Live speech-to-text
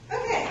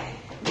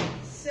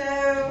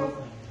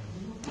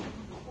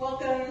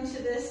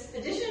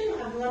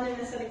London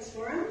Aesthetics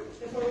Forum.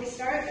 Before we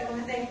start, I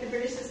want to thank the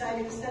British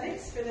Society of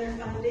Aesthetics for their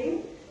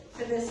funding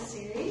for this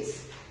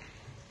series.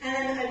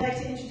 And I'd like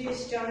to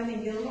introduce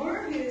Jonathan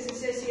Gilmore, who is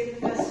Associate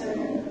Professor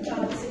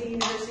at the City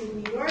University of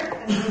New York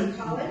at Harvard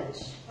College.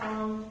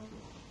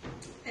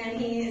 And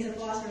he is a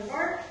philosopher of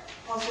art,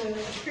 also a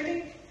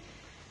critic,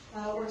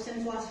 works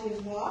in philosophy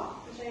of law,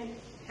 which I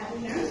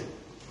haven't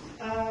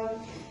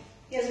known.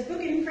 He has a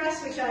book in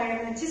press, which I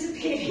am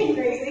anticipating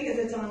greatly because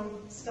it's on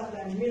stuff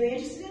that I'm really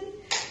interested in,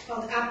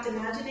 called Apt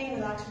Imagining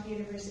with Oxford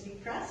University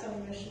Press on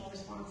emotional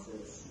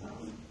responses to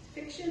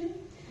fiction.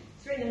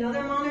 He's written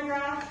another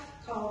monograph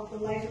called The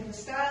Life of a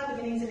Style,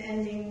 Beginnings and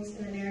Endings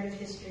in the Narrative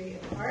History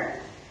of Art,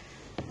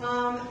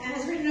 and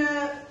has written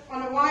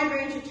on a wide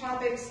range of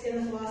topics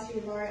in the philosophy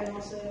of art and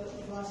also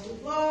the philosophy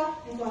of law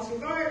and philosophy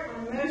of art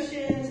on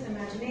emotions,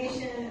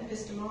 imagination,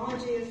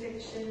 epistemology of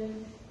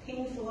fiction,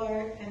 painful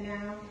art, and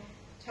now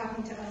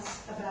talking to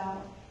us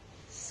about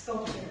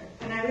sculpture.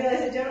 And I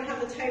realize I don't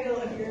have the title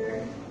of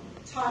your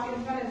talk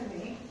in front of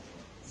me,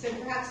 so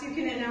perhaps you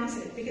can announce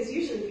it, because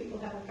usually people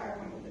have a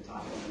PowerPoint with the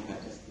talk and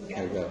I just look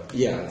at it. I will.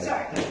 Yeah.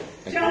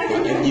 Sorry.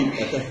 Jonathan.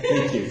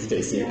 Thank you,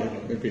 Stacey. I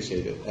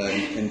appreciate it.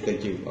 And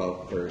thank you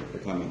all for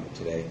coming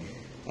today.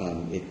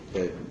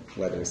 The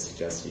weather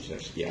suggests you should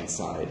actually be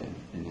outside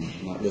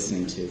and not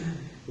listening to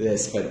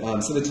this.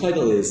 But so the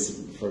title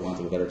is, for want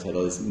of a better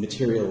title, is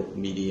Material,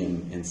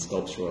 Medium, and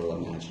Sculptural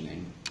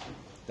Imagining.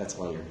 That's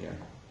why you're here.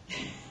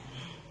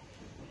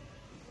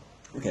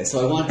 Okay,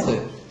 so I want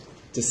to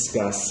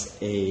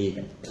discuss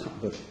a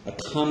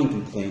common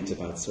complaint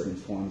about certain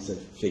forms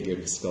of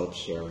figurative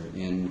sculpture,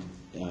 and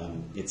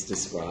it's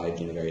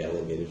described in a very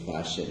elevated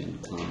fashion in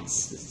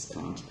Kant's, this is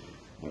Kant,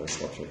 or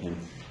sculpture of him,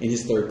 in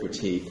his third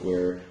critique,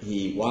 where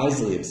he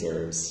wisely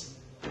observes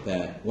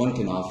that one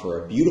can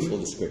offer a beautiful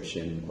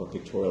description or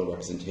pictorial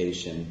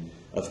representation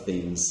of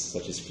things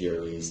such as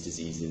furies,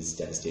 diseases,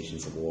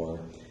 devastations of war,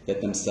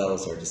 that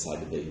themselves are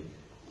decidedly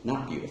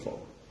not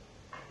beautiful.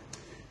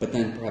 But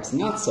then, perhaps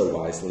not so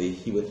wisely,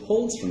 he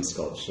withholds from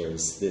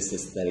sculptures this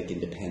aesthetic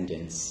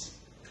independence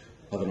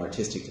of an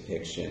artistic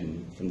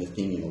depiction from the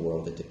theme in the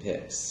world it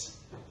depicts.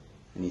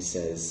 And he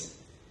says,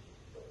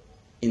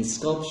 in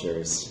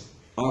sculptures,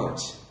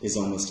 art is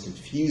almost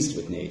confused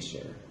with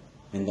nature,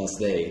 and thus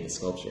they, the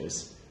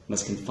sculptures,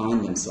 must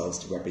confine themselves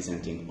to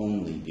representing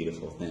only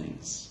beautiful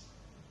things.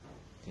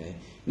 Okay?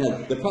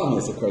 Now, the problem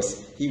is, of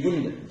course, he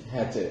wouldn't have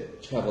had to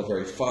travel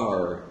very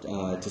far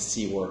to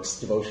see works,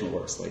 devotional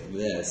works like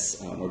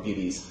this, where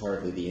beauty is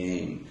hardly the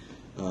aim.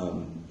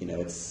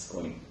 It's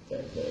going,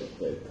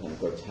 the kind of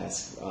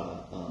grotesque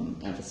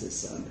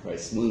emphasis on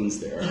Christ's wounds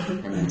there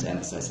are meant to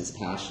emphasize his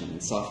passion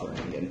and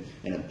suffering,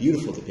 and a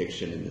beautiful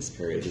depiction in this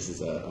period. This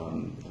is a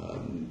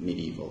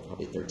medieval,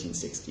 probably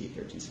 1360,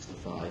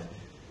 1365,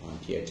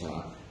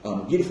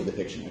 Pietà. Beautiful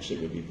depiction,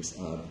 actually, would be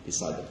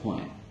beside the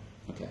point.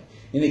 Okay.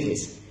 In any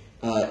case,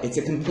 it's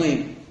a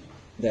complaint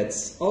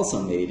that's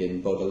also made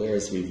in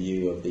Baudelaire's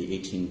review of the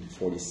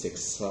 1846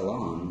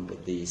 Salon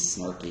with the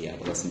snarky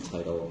adolescent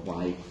title,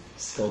 Why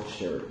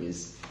Sculpture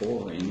is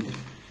Boring.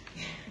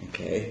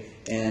 Okay.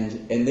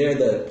 And there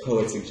the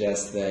poet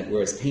suggests that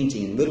whereas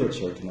painting and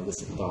literature can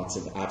elicit thoughts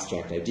of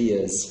abstract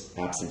ideas,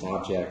 absent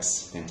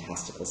objects,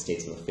 fantastical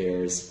states of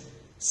affairs,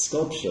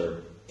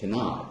 sculpture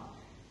cannot.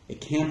 It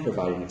can't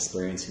provide an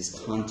experience whose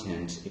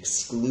content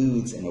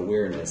excludes an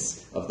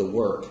awareness of the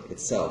work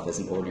itself as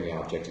an ordinary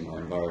object in our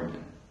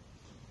environment.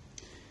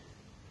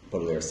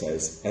 Baudelaire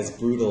says, as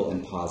brutal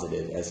and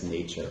positive as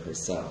nature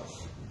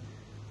herself.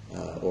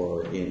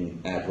 Or in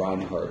Ad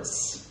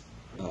Reinhardt's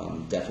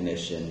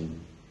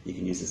definition, you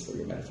can use this for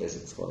your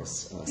metaphysics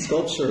course,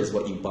 sculpture is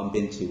what you bump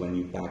into when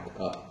you back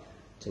up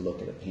to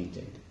look at a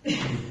painting. Okay,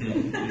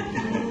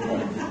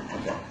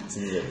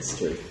 it's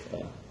true.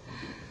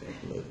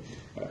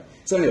 All right.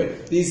 So anyway,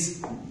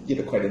 these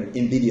quite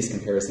invidious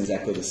comparisons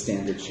echo the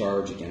standard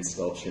charge against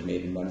sculpture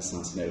made in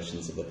Renaissance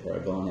notions of the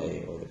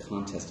paragone, or the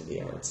contest of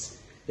the arts,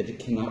 that it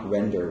cannot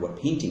render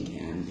what painting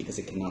can because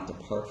it cannot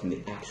depart from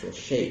the actual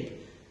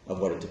shape of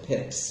what it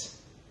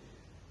depicts.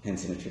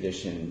 Hence, in a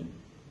tradition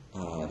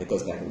that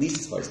goes back at least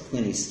as far as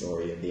Pliny's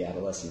story of the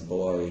adolescent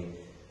boy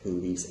who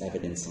leaves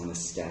evidence on a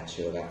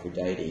statue of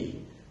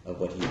Aphrodite of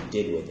what he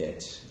did with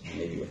it,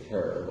 maybe with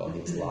her, while he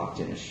was locked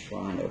in a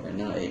shrine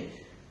overnight.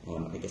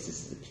 I guess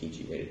this is a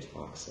PG-rated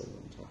talk, so we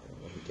won't talk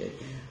about what he did.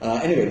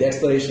 Anyway, the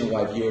explanation of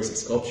why viewers of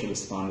sculpture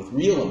respond with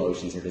real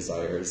emotions or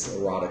desires,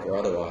 erotic or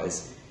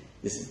otherwise,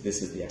 this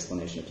is the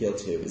explanation appealed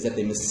to, is that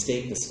they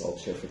mistake the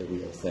sculpture for the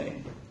real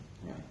thing.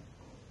 Right?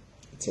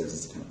 It serves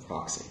as a kind of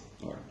proxy.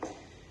 All right.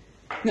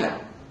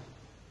 Now,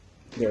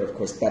 there are, of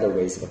course, better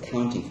ways of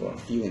accounting for our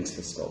feelings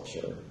for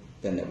sculpture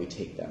than that we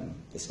take them,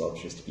 the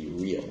sculptures, to be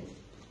real.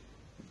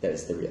 That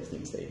is, the real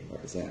things they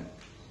represent.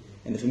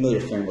 And the familiar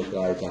framework that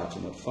I adopt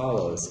in what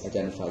follows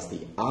identifies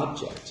the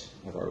object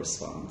of our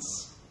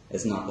response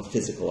as not the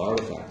physical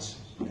artifact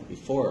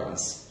before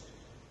us,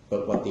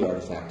 but what the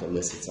artifact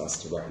elicits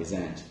us to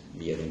represent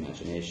via the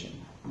imagination.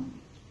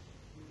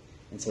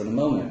 And so in a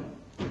moment,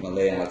 I'm going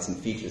to lay out some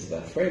features of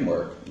that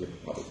framework, you're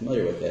probably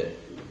familiar with it,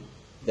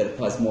 that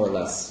applies more or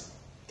less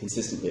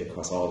consistently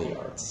across all the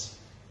arts.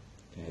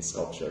 Okay,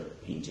 sculpture,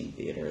 painting,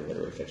 theater,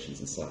 literary fictions,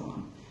 and so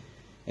on.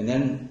 And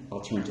then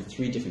I'll turn to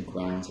 3 different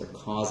grounds or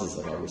causes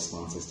of our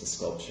responses to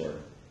sculpture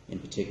in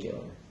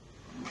particular.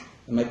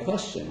 And my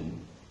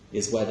question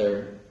is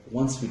whether,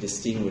 once we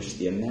distinguish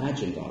the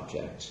imagined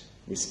object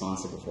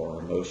responsible for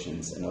our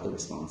emotions and other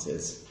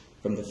responses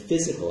from the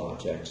physical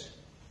object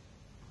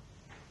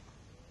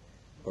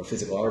or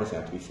physical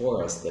artifact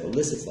before us that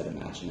elicits that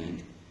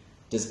imagining,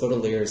 does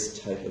Baudelaire's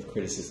type of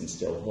criticism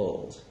still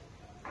hold?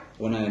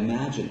 When I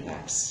imagine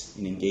X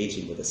in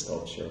engaging with a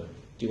sculpture,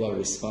 do I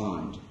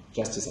respond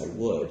just as I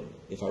would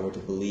if I were to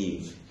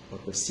believe or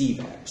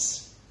perceive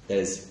X? That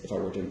is, if I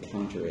were to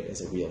encounter it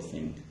as a real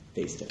thing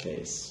face to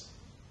face.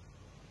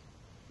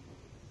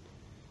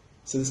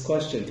 So this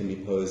question can be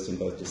posed in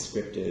both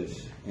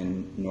descriptive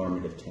and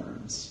normative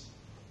terms.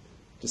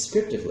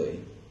 Descriptively,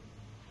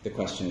 the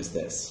question is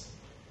this: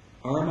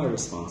 are my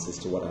responses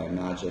to what I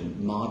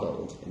imagine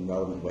modeled in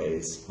relevant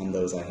ways on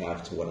those I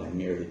have to what I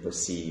merely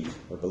perceive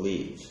or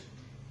believe?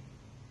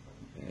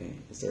 Okay?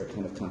 Is there a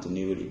kind of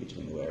continuity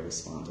between the way I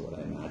respond to what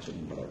I imagine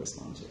and what I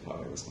respond to, how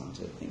I respond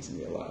to things in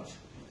real life?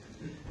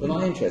 But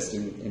my interest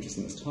in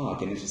this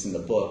talk and interest in the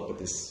book, but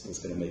this was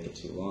going to make it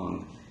too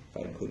long if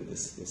I included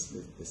this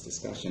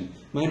discussion,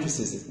 my interest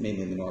is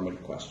mainly in the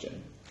normative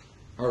question.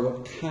 Are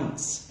what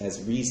counts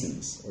as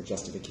reasons or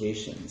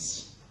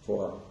justifications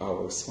for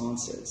our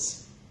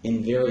responses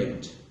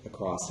invariant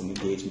across an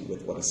engagement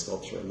with what a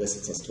sculpture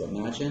elicits us to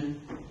imagine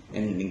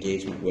and an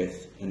engagement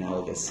with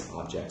analogous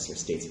objects or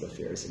states of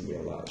affairs in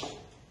real life?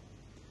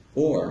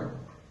 Or,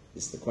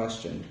 is the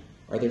question,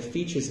 are there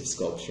features of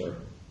sculpture,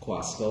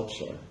 qua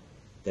sculpture,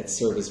 that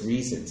serve as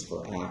reasons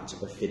for apt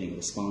or fitting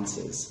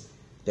responses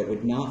that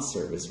would not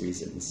serve as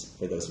reasons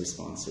for those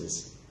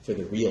responses for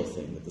the real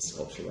thing that the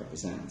sculpture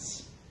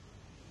represents?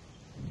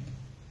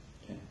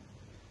 Okay.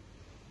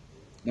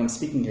 Now I'm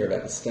speaking here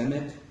of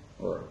epistemic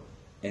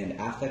and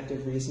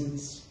affective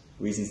reasons,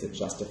 reasons that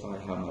justify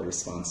how my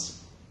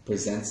response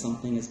presents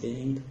something as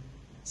being.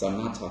 So I'm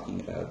not talking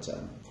about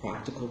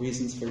practical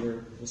reasons for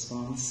your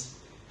response.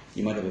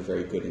 You might have a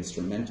very good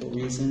instrumental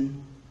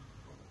reason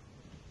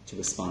to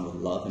respond with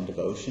love and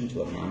devotion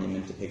to a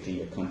monument depicting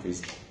your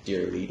country's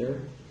dear leader.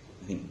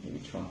 I think maybe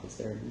Trump is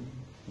there,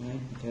 right?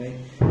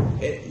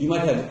 Okay. You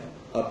might have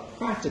a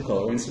practical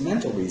or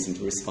instrumental reason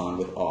to respond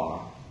with awe,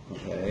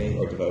 okay,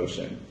 or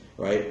devotion,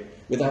 right,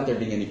 without there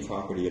being any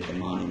property of the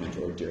monument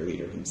or dear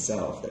leader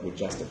himself that would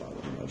justify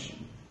the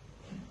emotion.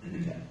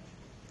 Okay.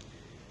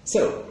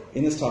 So,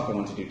 in this talk I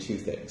want to do 2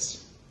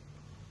 things.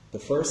 The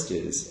first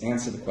is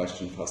answer the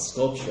question of how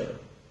sculpture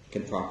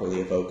can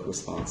properly evoke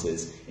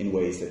responses in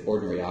ways that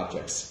ordinary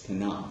objects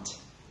cannot.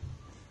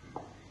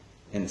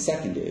 And the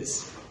second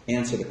is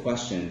answer the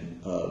question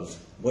of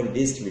what it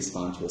is to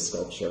respond to a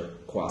sculpture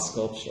qua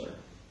sculpture,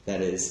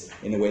 that is,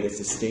 in a way that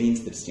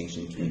sustains the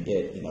distinction between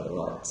it and other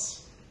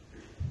arts.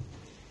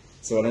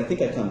 So I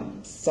think I've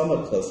come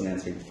somewhat close in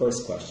answering the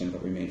first question,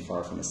 but remain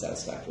far from a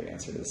satisfactory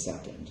answer to the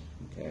second.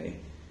 Okay?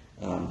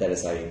 That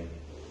is, I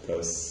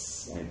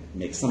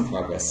make some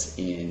progress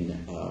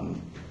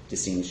in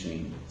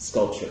distinguishing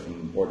sculpture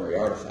from ordinary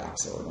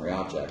artifacts or ordinary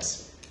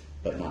objects,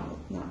 but not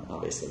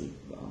obviously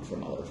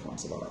from other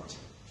forms of art.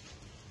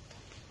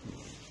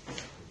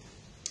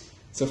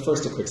 So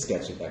first, a quick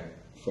sketch of that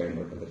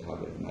framework of the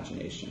cognitive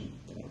imagination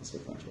that I was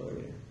referring to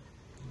earlier.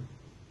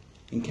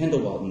 In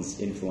Kendall Walton's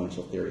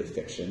influential theory of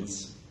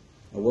fictions,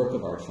 a work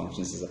of art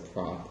functions as a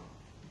prop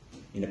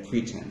in a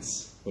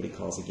pretense, what he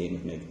calls a game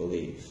of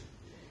make-believe.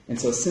 And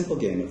so a simple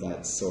game of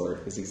that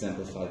sort is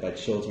exemplified by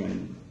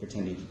children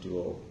pretending to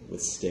duel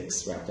with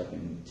sticks wrapped up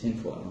in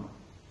tinfoil,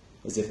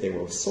 as if they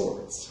were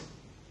swords.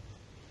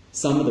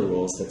 Some of the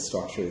rules that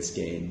structure this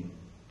game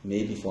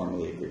may be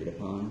formally agreed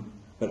upon,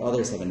 but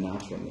others have a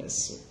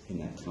naturalness in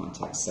that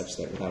context such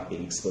that without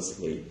being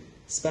explicitly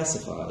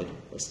specified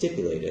or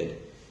stipulated,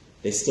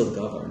 they still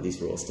govern, these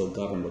rules still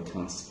govern what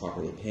counts as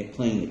properly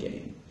playing the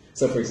game.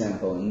 So, for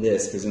example, in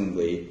this,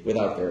 presumably,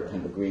 without their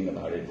kind of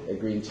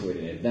agreeing to it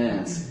in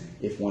advance,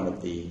 if one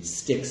of the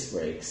sticks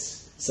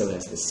breaks, so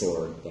does the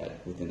sword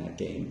that within that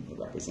game it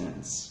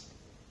represents.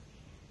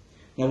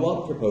 Now,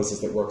 Walton proposes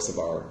that works of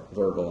art,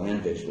 verbal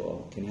and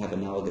visual, can have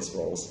analogous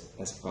roles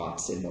as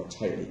props in more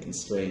tightly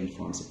constrained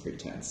forms of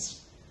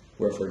pretense,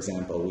 where, for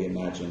example, we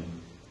imagine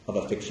of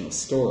a fictional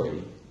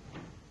story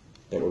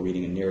that we're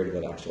reading a narrative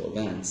of actual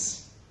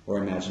events, or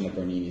imagine of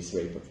Bernini's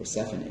rape of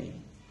Persephone,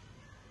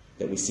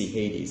 that we see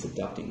Hades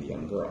abducting the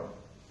young girl.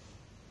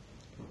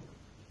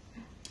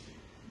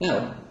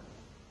 Now,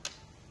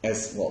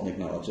 as Walton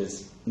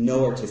acknowledges,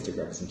 no artistic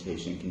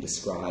representation can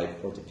describe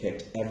or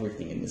depict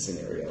everything in the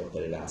scenario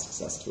that it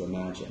asks us to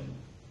imagine.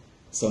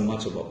 So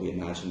much of what we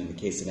imagine in the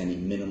case of any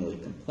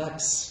minimally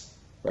complex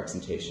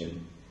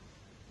representation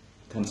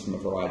comes from a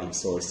variety of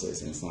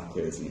sources, and it's not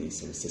clear there's any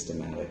sort of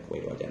systematic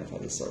way to identify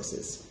these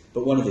sources.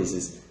 But one of these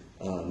is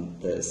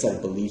the set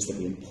of beliefs that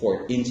we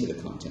import into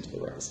the content of the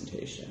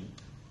representation.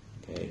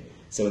 Okay?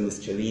 So in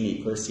this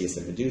Cellini, Perseus,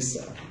 and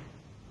Medusa,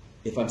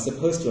 if I'm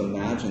supposed to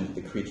imagine that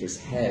the creature's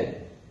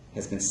head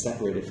has been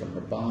separated from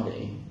her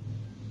body,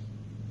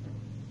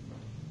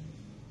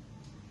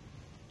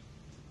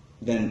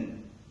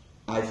 then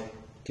I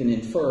can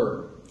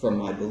infer from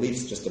my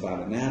beliefs just about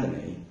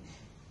anatomy,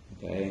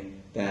 okay,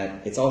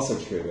 that it's also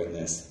true in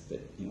this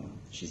that, you know,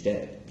 she's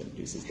dead, that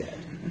Medusa's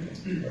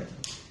dead.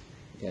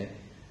 Okay.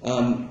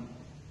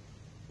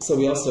 So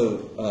we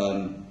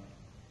also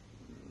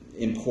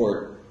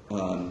import,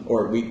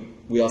 or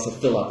we also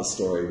fill out the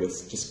story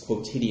with just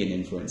quotidian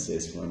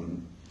inferences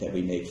that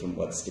we make from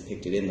what's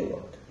depicted in the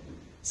work.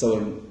 So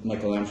in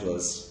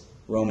Michelangelo's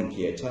Roman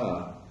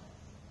Pietà,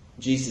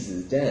 Jesus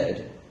is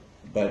dead,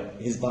 but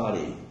his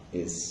body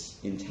is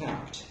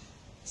intact.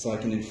 So I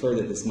can infer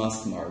that this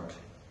must mark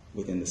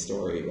within the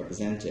story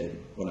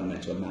represented what I'm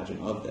meant to imagine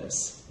of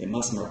this. It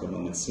must mark a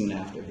moment soon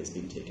after his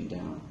being taken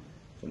down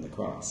from the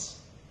cross.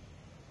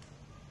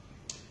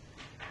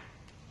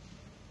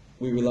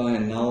 We rely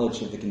on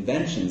knowledge of the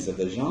conventions of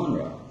the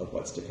genre of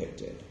what's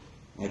depicted.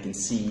 I can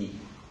see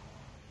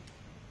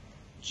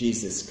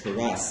Jesus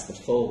caress the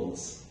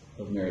folds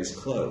of Mary's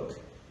cloak.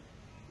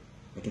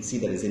 I can see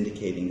that as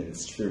indicating that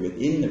it's true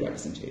within the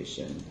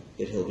representation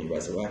that he'll be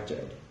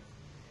resurrected.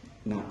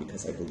 Not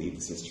because I believe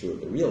this is true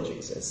of the real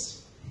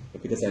Jesus,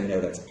 but because I know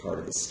that's a part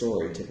of the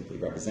story typically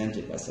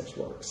represented by such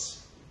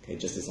works. Okay,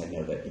 just as I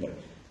know that, you know,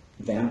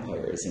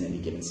 vampires in any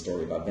given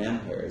story about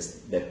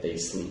vampires, that they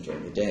sleep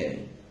during the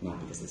day, not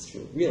because it's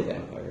true of real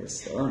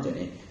vampires, there aren't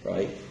any,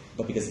 right?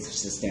 But because it's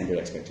just a standard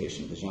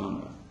expectation of the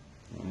genre,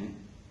 right?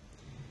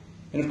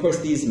 And of course,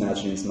 these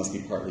imaginings must be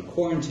partly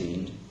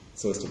quarantined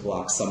so as to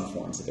block some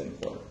forms of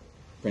import,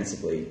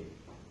 principally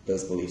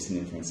those beliefs and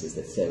inferences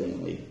that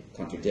saliently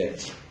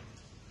contradict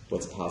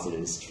what's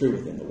posited as true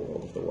within the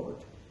world of the work.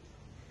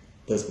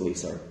 Those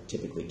beliefs are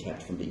typically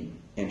kept from being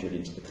entered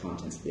into the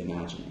contents of the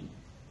imagining.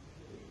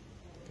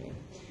 Okay.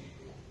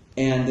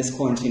 And this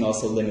quarantine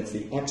also limits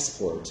the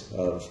export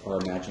of our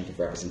imaginative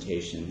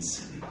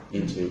representations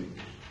into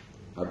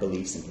our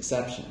beliefs and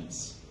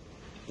perceptions.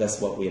 Thus,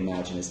 what we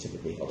imagine is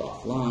typically held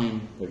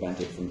offline,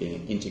 prevented from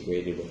being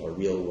integrated with our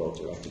real-world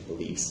directed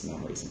beliefs,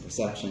 memories, and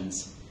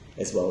perceptions,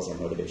 as well as our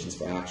motivations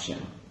for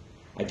action.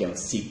 I don't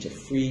seek to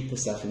free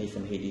Persephone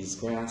from Hades'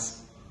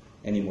 grasp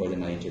any more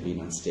than I intervene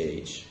on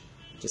stage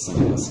to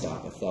somehow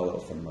stop Othello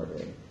from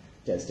murdering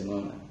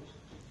Desdemona.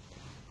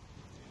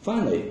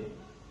 Finally,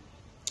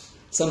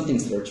 some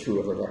things that are true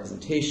of a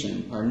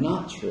representation are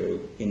not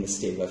true in the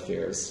state of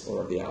affairs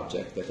or of the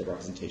object that the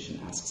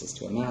representation asks us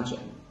to imagine.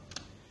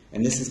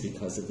 And this is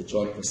because of the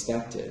joint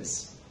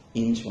perspectives,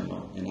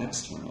 internal and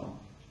external,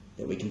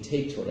 that we can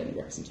take toward any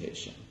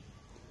representation.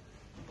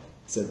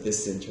 So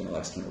this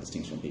internal-external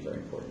distinction will be very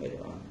important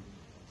later on.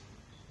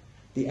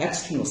 The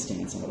external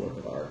stance on a work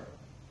of art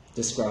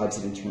describes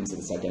it in terms of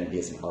its identity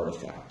as an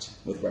artifact,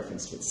 with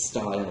reference to its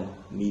style,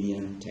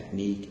 medium,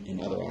 technique,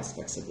 and other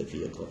aspects of the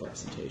vehicle of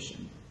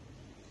representation.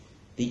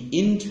 The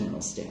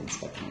internal stance,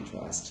 by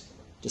contrast,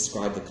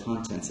 describes the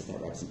contents of that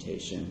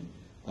representation,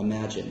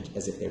 imagined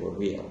as if they were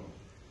real.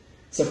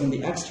 So from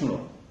the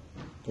external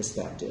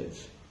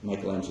perspective,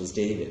 Michelangelo's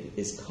David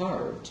is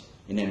carved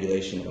in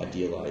emulation of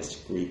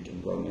idealized Greek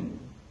and Roman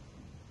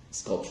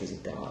sculptures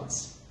of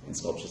gods and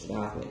sculptures of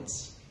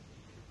athletes,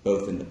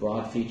 both in the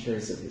broad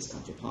features of his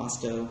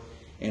contrapposto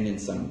and in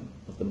some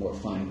of the more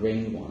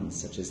fine-grained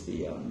ones, such as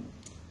the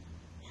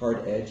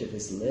hard edge of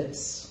his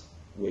lips,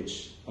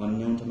 which,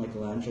 unknown to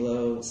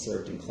Michelangelo,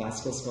 served in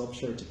classical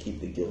sculpture to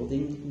keep the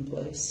gilding in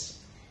place.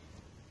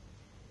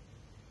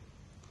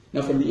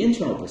 Now, from the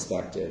internal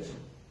perspective,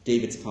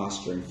 David's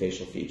posture and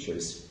facial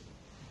features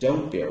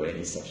don't bear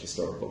any such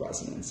historical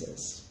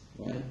resonances,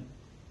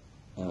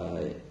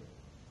 right?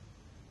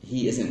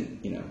 He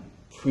isn't,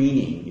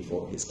 preening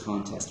before his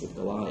contest with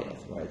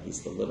Goliath, right?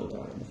 He's the little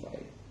guy in the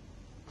fight.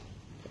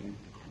 Okay?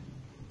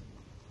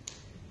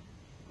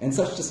 And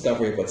such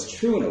discovery of what's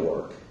true in a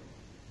work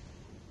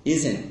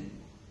isn't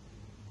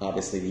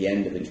obviously the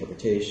end of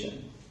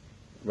interpretation.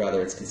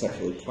 Rather, it's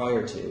conceptually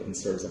prior to and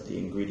serves up the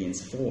ingredients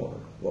for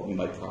what we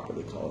might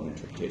properly call an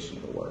interpretation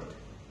of a work,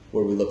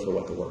 where we look for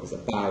what the work is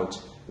about,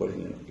 what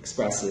it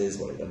expresses,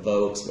 what it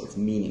evokes, what its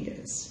meaning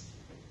is.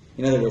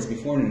 In other words,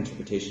 before an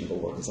interpretation of a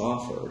work is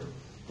offered,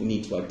 we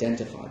need to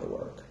identify the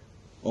work.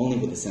 Only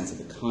with a sense of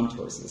the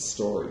contours of the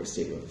story or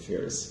state of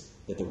affairs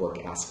that the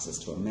work asks us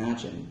to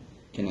imagine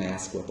can I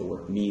ask what the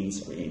work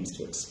means or aims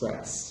to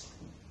express.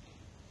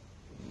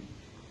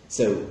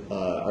 So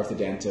Arthur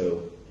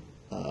Danto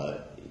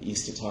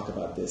used to talk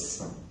about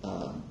this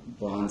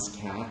bronze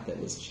cat that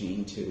was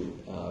chained to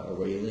a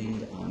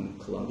railing on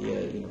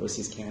Columbia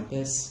University's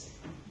campus.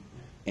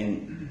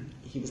 And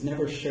he was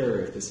never sure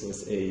if this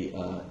was a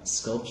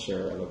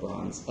sculpture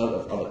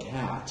of a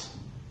cat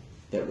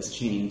that was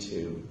chained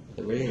to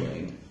the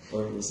railing,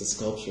 or if it was a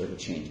sculpture of a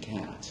chained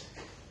cat.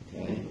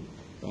 Okay,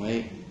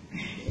 right?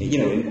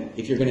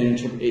 If you're going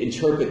to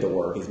interpret the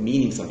work as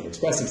meaning something,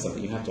 expressing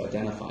something, you have to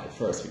identify it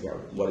first. Figure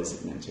out what is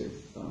it meant to,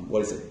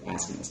 what is it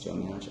asking us to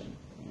imagine,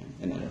 right?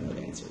 And I don't know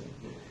the answer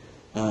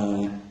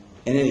yet.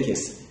 In any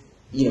case,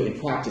 in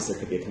practice, there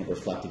could be a kind of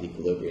reflective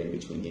equilibrium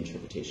between the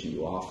interpretation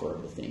you offer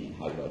of the thing and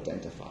how you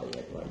identify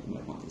it, right? You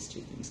might want these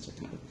two things to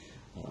kind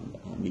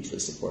of mutually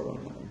support one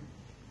another.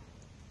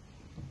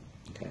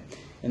 Okay.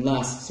 And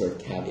last sort of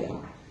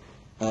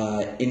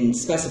caveat. In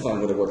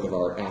specifying what a work of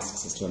art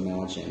asks us to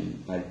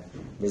imagine, I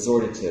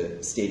resorted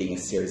to stating a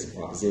series of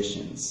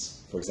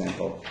propositions. For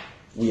example,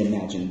 we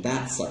imagine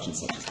that such and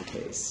such is the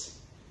case.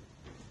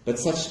 But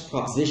such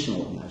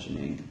propositional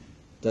imagining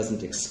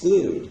doesn't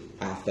exclude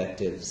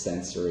affective,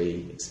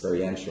 sensory,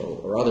 experiential,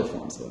 or other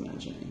forms of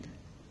imagining.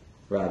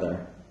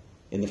 Rather,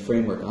 in the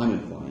framework I'm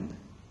employing,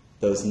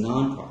 those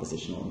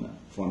non-propositional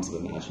forms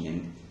of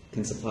imagining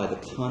can supply the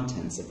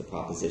contents of the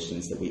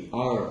propositions that we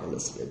are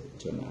elicited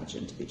to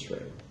imagine to be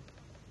true.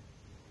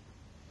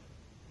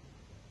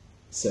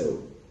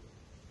 So,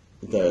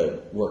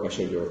 the work I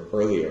showed you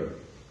earlier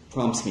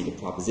prompts me to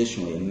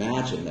propositionally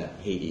imagine that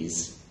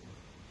Hades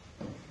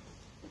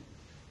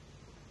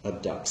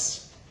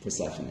abducts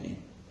Persephone,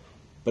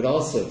 but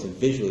also to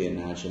visually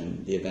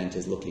imagine the event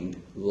as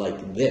looking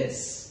like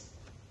this,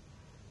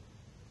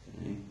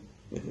 okay,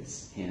 with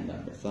his hand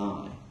on her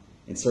thigh,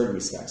 in certain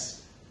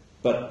respects,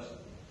 but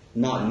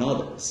not in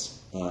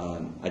others.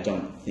 I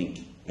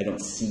don't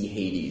see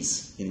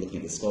Hades in looking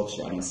at the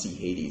sculpture. I don't see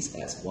Hades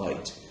as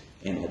white,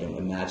 and I don't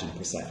imagine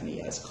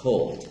Persephone as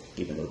cold,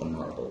 even though the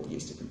marble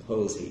used to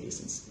compose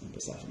Hades and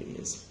Persephone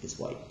is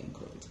white and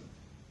cold.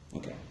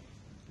 Okay.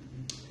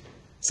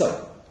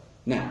 So,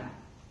 now,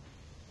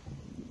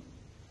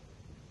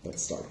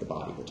 let's start the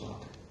body of the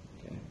talk.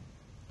 Okay.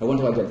 I want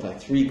to identify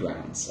 3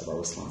 grounds of our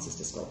responses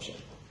to sculpture.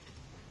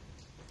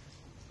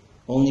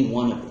 Only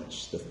one of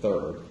which, the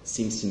third,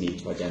 seems to me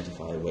to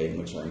identify a way in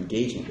which our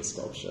engagement with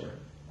sculpture,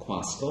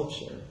 qua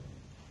sculpture,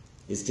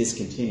 is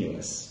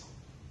discontinuous,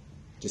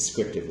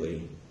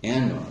 descriptively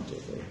and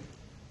normatively,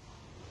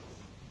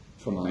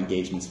 from our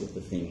engagements with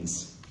the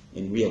things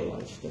in real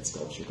life that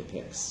sculpture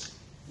depicts.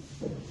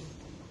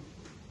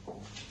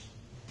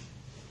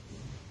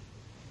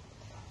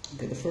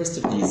 Okay, the first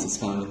of these is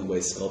found in the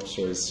way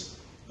sculptures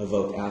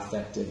evoke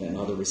affective and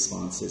other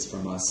responses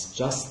from us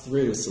just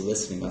through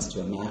soliciting us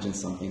to imagine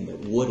something that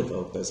would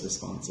evoke those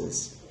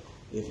responses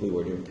if we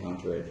were to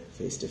encounter it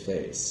face to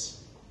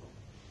face.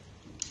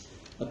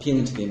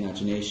 Appealing to the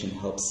imagination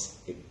helps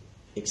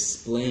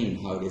explain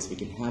how it is we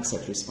can have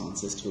such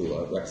responses to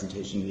a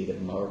representation made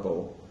of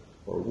marble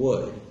or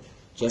wood,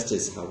 just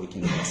as how we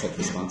can have such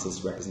responses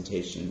to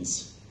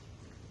representations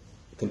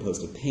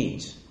composed of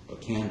paint or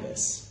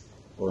canvas,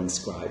 or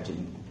inscribed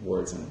in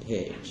words on a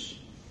page.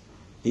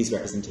 These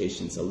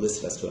representations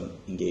elicit us to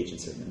engage in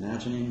certain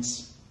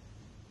imaginings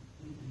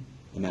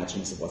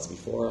of what's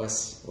before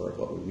us, or of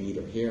what we read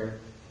or hear,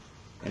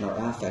 and our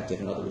affective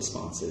and other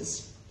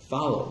responses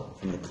follow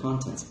from the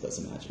contents of those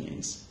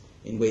imaginings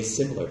in ways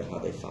similar to how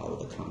they follow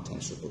the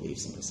contents of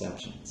beliefs and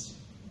perceptions.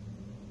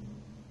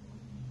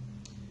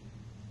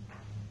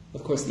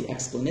 Of course, the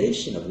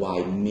explanation of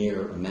why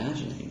mere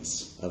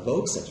imaginings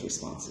evoke such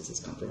responses is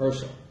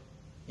controversial.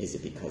 Is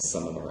it because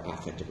some of our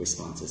affective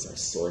responses are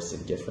source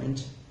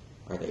indifferent?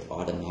 Are they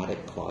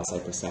automatic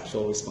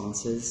quasi-perceptual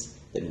responses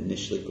that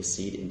initially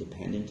proceed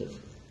independent of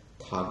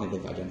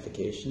cognitive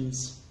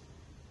identifications?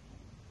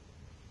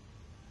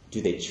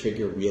 Do they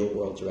trigger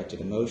real-world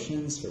directed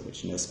emotions for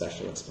which no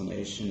special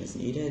explanation is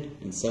needed?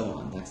 And so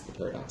on. That's the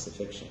paradox of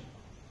fiction.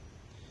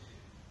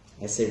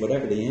 I say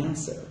whatever the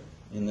answer,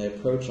 in the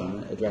approach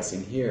I'm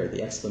addressing here,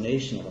 the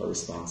explanation of our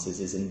responses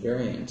is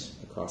invariant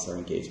across our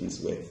engagements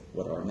with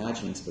what our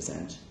imaginings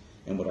present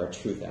and what our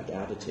truth-act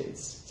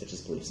attitudes, such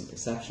as beliefs and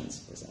perceptions,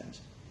 present.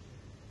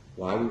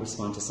 Why we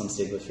respond to some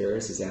state of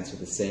affairs is answered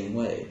the same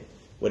way.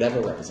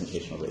 Whatever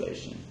representational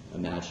relation,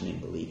 imagining,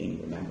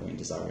 believing, remembering,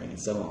 desiring, and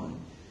so on,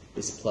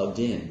 is plugged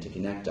in to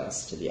connect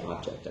us to the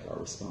object of our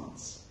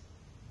response.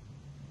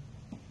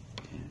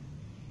 Okay.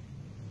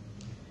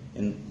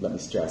 And let me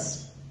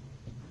stress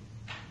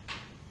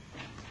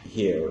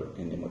here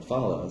and in what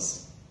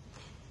follows,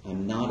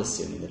 I'm not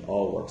assuming that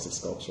all works of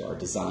sculpture are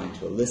designed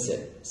to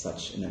elicit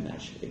such an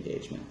imaginative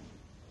engagement.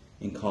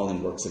 In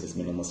calling works of his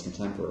minimalist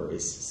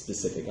contemporaries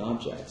specific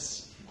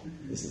objects,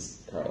 this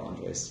is Carl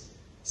Andre's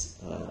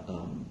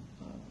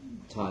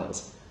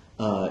tiles,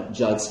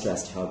 Judd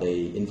stressed how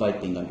they invite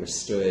being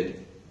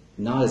understood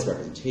not as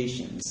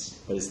representations,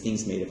 but as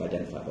things made of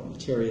identifiable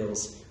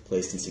materials,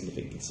 placed in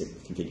significant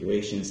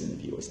configurations in the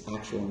viewer's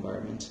actual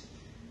environment.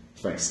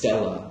 Frank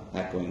Stella,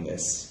 echoing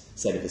this,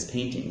 said of his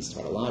paintings,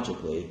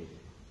 tautologically,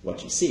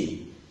 what you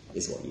see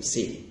is what you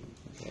see,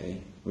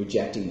 okay?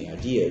 Rejecting the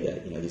idea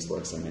that, these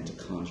works are meant to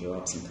conjure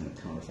up some kind of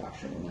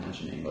counterfactual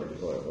imagining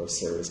or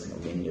serve as kind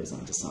of windows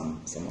onto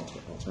some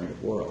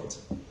alternative world.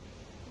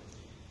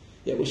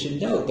 Yet we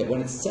should note that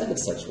when it's said of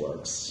such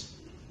works,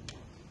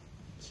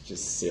 such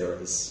as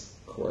Serra's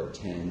Court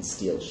 10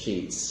 steel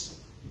sheets,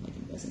 like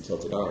as in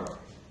Tilted Arc,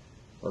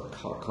 or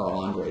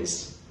Carl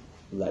Andre's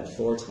lead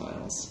floor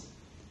tiles,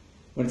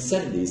 when it's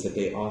said of these that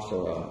they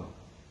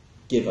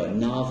give a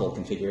novel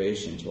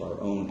configuration to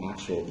our own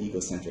actual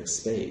egocentric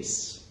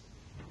space,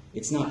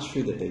 it's not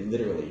true that they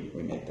literally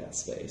remake that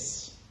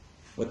space.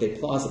 What they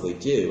plausibly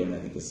do, and I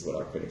think this is what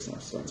our critics and our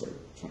historians are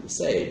trying to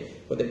say,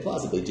 what they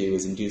plausibly do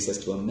is induce us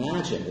to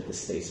imagine that the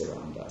space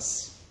around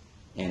us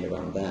and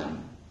around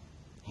them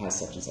has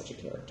such and such a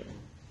character.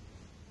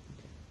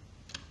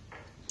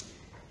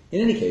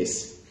 In any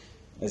case,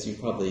 as you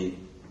probably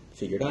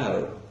figured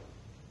out,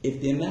 if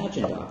the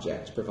imagined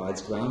object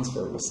provides grounds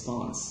for a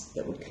response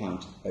that would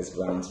count as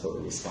grounds for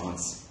a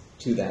response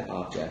to that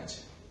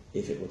object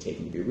if it were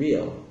taken to be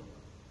real,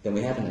 then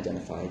we haven't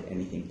identified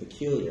anything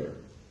peculiar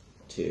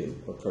to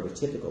or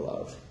prototypical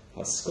of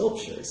how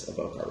sculptures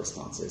evoke our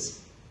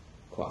responses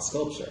qua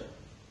sculpture.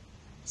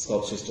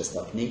 Sculpture's just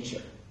like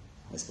nature,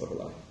 as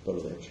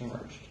Baudelaire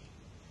charged.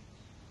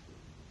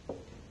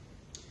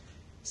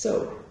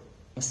 So,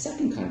 a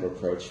second kind of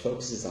approach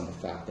focuses on the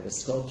fact that a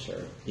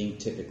sculpture, being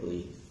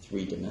typically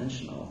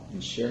three-dimensional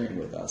and sharing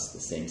with us the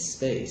same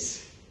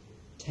space,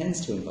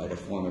 tends to invite a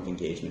form of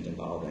engagement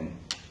involving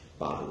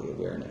bodily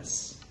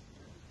awareness.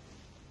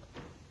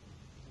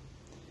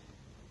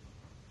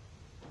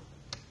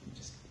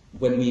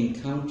 When we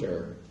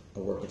encounter a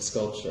work of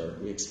sculpture,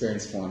 we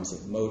experience forms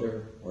of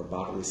motor or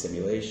bodily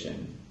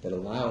simulation that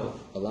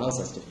allows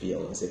us to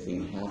feel as if we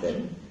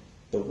inhabit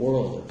the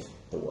world of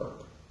the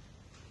work.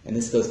 And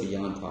this goes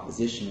beyond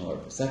propositional or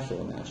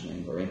perceptual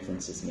imagining, where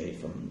inferences made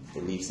from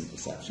beliefs and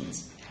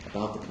perceptions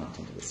about the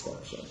content of the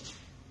sculpture.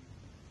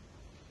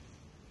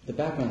 The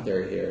background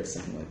theory here is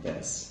something like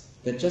this,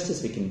 that just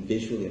as we can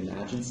visually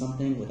imagine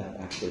something without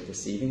actually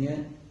perceiving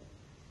it,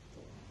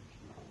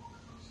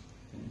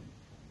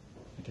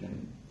 I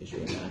can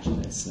visually imagine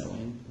it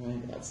snowing, right,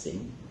 without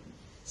seeing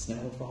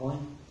snow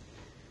falling.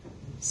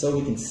 So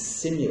we can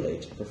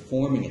simulate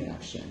performing an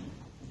action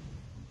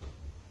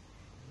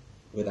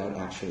without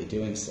actually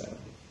doing so.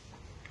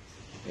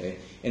 Okay?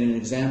 And an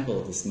example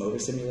of this motor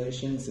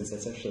simulation, since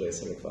that's actually a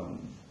sort of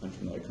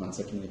unfamiliar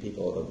concept to many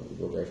people, although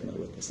we're very familiar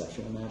with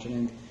perceptual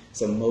imagining.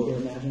 So motor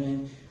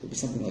imagining would be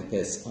something like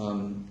this.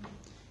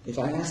 If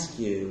I ask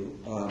you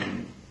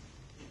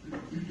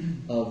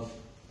of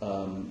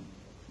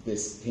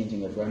this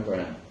painting of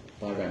Rembrandt,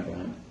 by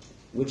Rembrandt,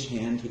 which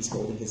hand he's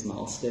holding his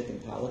mahl stick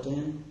and palette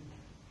in,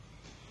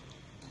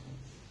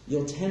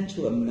 you'll tend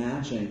to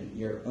imagine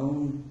your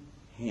own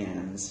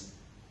hands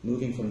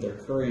moving from their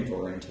current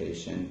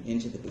orientation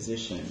into the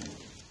position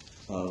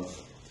of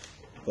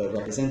the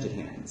represented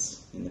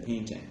hands in the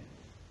painting.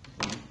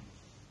 Okay?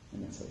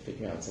 And that's how we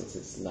figure out, so it's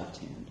his left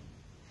hand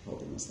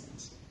holding those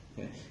things.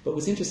 Okay? But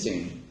what's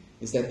interesting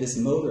is that this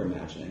motor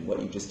imagining,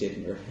 what you just did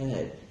in your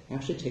head,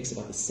 actually takes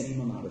about the same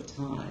amount of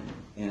time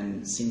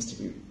and seems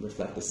to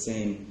reflect the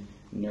same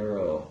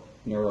neural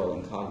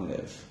and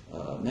cognitive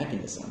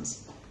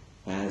mechanisms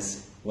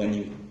as when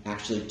you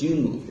actually do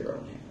move your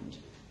own hand,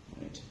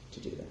 right, to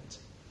do that.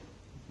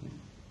 Okay.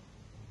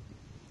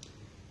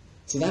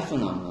 So that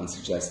phenomenon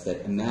suggests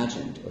that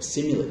imagined or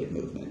simulated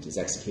movement is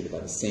executed by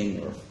the same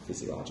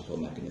neurophysiological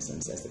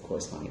mechanisms as the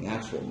corresponding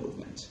actual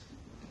movement.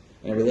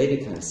 And a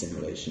related kind of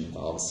simulation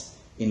involves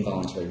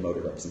involuntary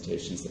motor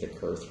representations that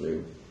occur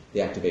through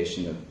the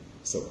activation of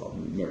so-called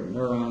mirror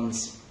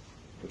neurons,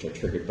 which are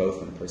triggered both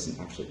when a person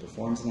actually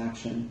performs an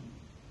action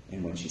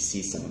and when she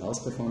sees someone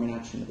else perform an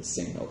action of the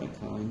same relevant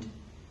kind.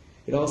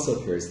 It also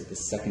appears that the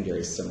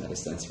secondary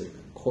somatosensory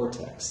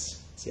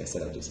cortex, see, I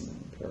said I'd do something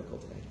empirical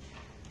today,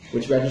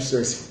 which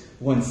registers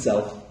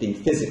oneself being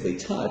physically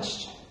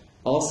touched,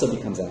 also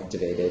becomes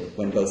activated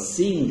when both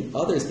seeing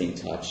others being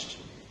touched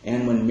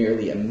and when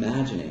merely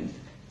imagining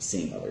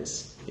seeing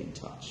others being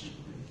touched.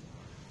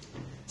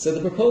 So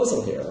the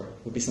proposal here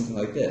would be something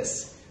like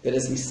this, that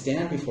as we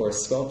stand before a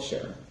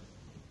sculpture,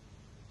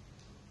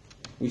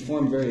 we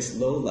form various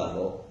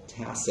low-level,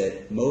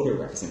 tacit motor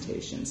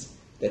representations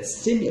that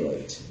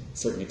simulate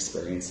certain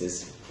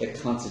experiences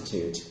that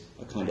constitute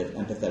a kind of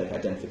empathetic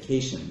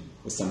identification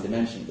with some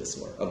dimension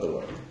of the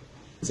work.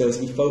 So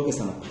as we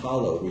focus on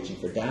Apollo reaching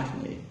for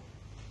Daphne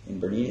in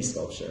Bernini's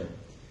sculpture,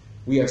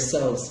 we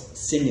ourselves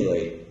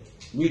simulate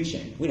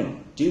reaching. We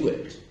don't do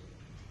it,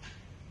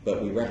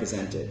 but we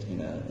represent it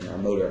in our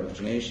motor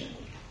imagination.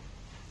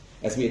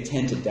 As we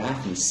attend to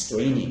Daphne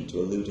straining to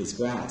elude his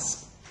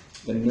grasp,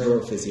 the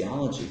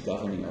neurophysiology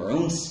governing our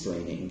own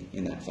straining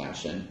in that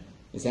fashion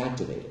is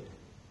activated.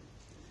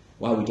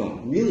 Why we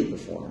don't really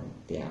perform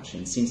the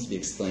action seems to be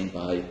explained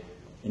by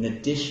an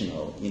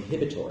additional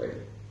inhibitory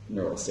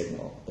neural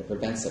signal that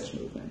prevents such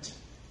movement.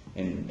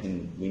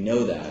 And we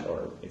know that,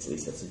 or at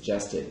least that's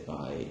suggested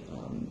by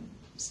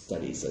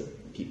studies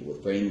of people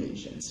with brain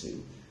lesions who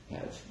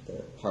have the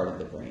part of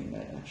the brain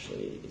that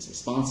actually is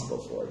responsible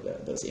for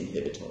those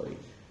inhibitory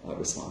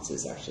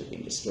responses actually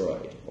being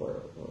destroyed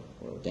or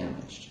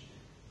damaged.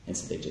 And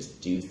so they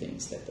just do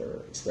things that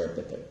the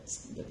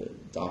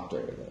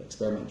doctor, the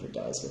experimenter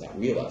does without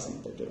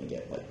realizing that they're doing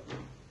it, like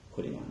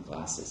putting on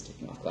glasses,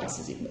 taking off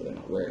glasses even though they're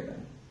not wearing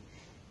them.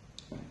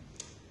 Right.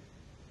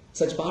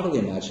 Such bodily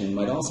imagining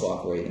might also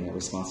operate in a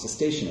response to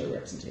stationary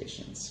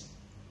representations.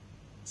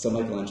 So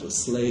Michelangelo's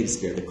slaves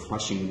bear the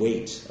crushing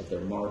weight of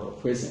their marble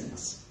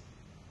prisons.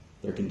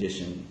 Their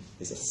condition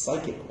is a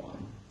psychic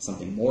one,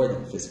 something more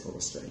than physical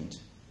restraint.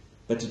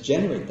 But to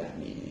generate that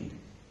meaning,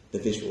 the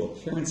visual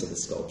appearance of the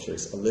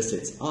sculptures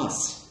elicits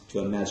us to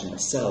imagine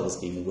ourselves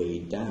being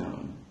weighed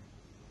down.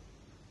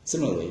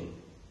 Similarly,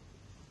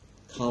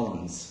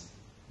 columns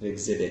that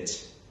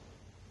exhibit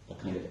a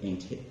kind of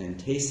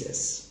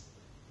antasis,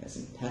 as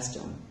in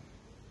pestum,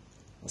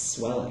 a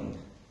swelling,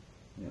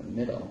 in the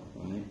middle,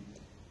 right?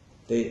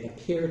 They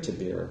appear to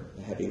bear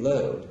a heavy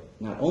load,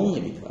 not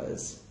only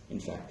because, in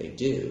fact, they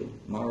do,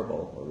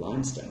 marble or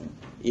limestone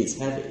is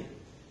heavy,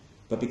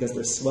 but because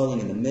their swelling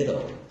in the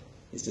middle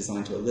is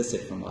designed to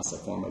elicit from us a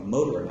form of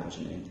motor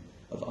imagining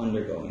of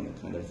undergoing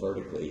a kind of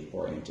vertically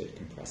oriented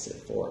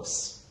compressive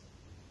force.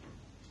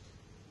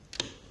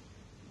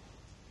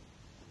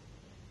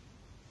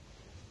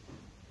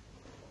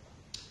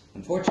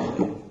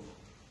 Unfortunately,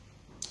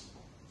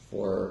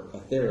 for a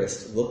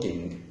theorist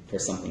looking for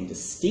something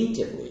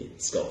distinctively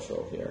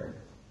sculptural here,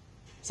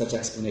 such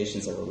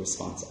explanations of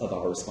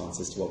our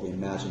responses to what we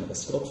imagine of a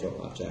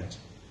sculptural object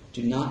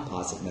do not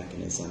posit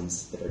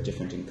mechanisms that are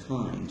different in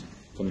kind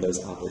from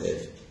those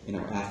operative in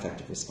our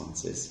affective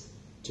responses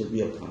to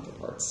real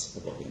counterparts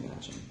of what we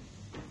imagine.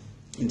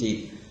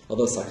 Indeed,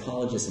 although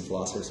psychologists and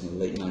philosophers from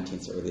the late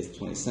 19th to early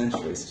 20th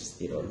centuries, such as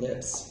Theodore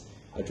Lipps,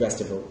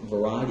 addressed a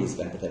variety of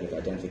empathetic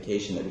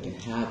identification that we can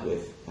have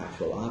with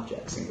actual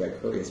objects, and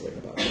Greg Curry has written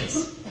about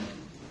this.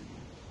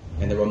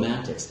 And the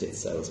Romantics did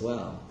so as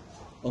well.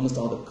 Almost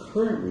all the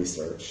current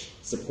research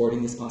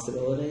supporting this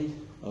possibility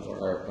of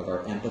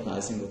our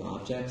empathizing with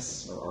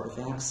objects or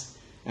artifacts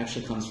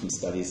actually comes from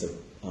studies of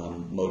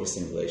motor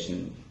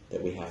simulation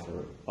that we have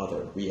for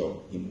other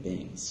real human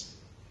beings.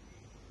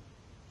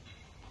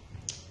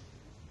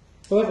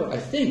 However, I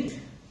think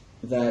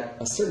that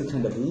a certain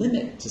kind of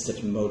limit to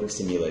such motor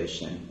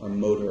simulation or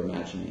motor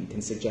imagining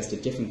can suggest a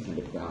different kind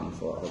of ground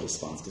for our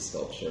response to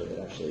sculpture that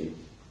actually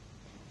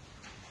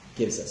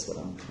gives us what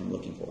I'm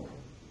looking for.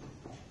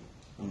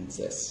 And it's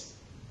this.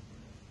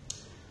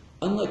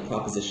 Unlike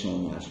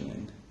propositional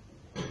imagining,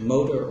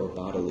 motor or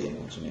bodily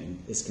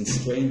imagining is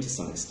constrained to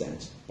some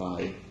extent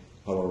by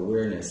our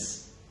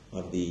awareness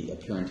of the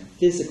apparent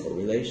physical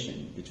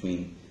relation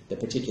between the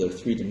particular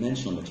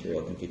three-dimensional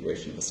material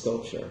configuration of a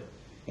sculpture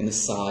and the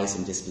size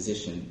and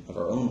disposition of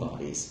our own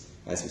bodies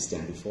as we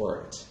stand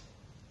before it.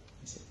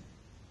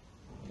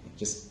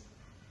 Just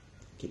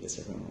keep this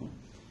here for a moment.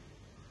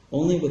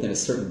 Only within a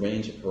certain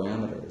range of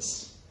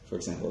parameters, for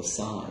example, of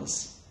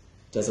size,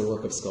 does a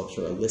work of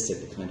sculpture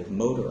elicit the kind of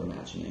motor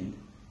imagining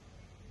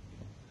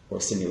or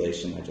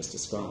simulation I just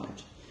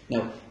described.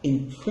 Now,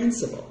 in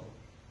principle,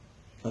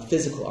 a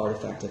physical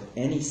artifact of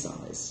any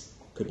size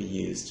could be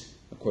used,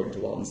 according to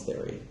Walton's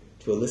theory,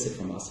 to elicit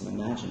from us an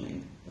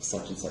imagining of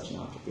such and such an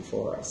object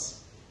before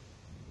us.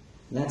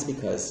 And that's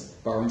because,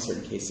 barring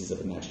certain cases of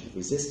imaginative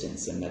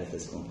resistance and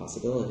metaphysical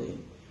impossibility,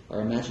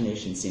 our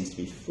imagination seems to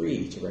be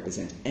free to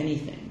represent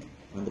anything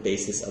on the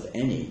basis of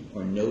any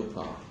or no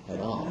prop at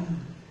all.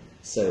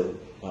 So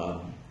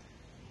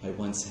I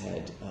once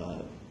had,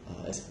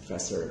 as a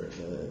professor,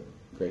 the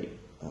great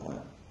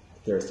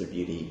theorist of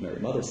beauty, Mary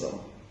Mothersbaugh,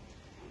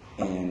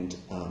 and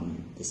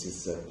this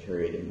is a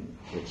period in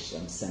which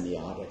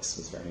semiotics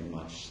was very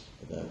much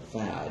the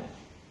fad,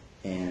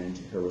 and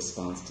her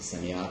response to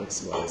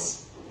semiotics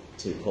was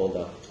to hold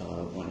up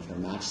one of her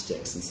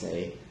matchsticks and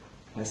say,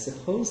 I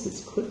suppose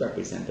this could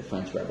represent the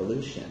French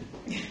Revolution,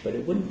 but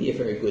it wouldn't be a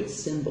very good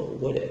symbol,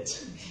 would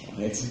it?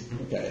 Right?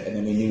 Okay, and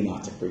then we knew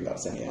not to bring up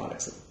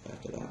semiotics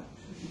after that.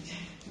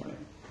 Right.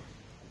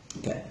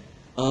 Okay.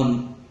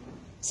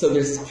 So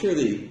there's this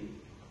purely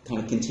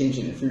kind of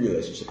contingent and free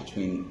relationship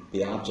between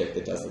the object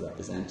that does the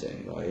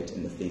representing, right,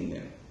 and the thing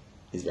that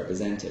is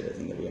represented, the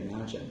thing that we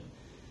imagine.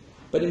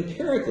 But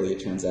empirically,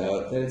 it turns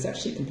out that it's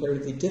actually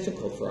comparatively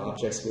difficult for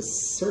objects with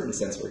certain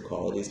sensory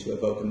qualities to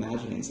evoke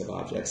imaginings of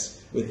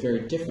objects with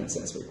very different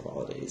sensory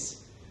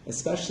qualities,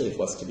 especially if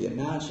what's to be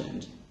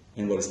imagined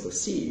and what is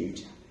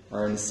perceived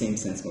are in the same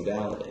sense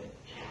modality.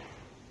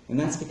 And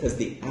that's because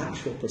the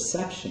actual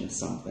perception of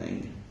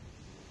something,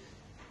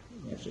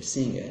 after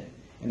seeing it,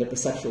 and the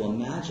perceptual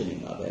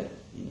imagining of it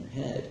in your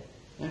head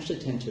actually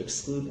tend to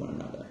exclude one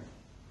another.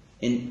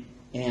 And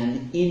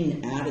an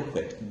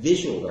inadequate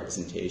visual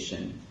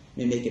representation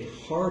may make it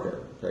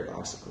harder,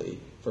 paradoxically,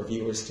 for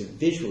viewers to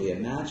visually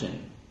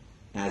imagine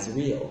as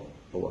real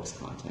a work's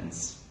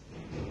contents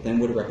than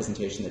would a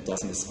representation that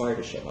doesn't aspire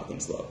to show how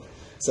things look.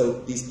 So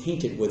these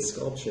painted wood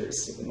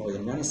sculptures of the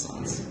Northern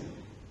Renaissance,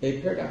 they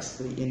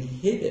paradoxically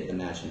inhibit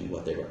imagining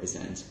what they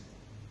represent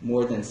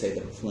more than, say, the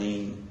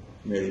plain,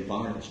 merely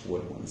varnished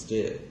wood ones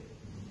do.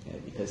 Okay?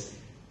 Because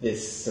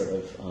this sort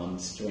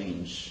of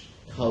strange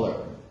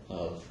color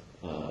of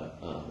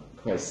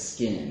Christ's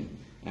skin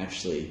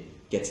actually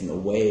gets in the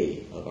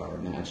way of our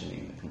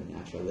imagining a kind of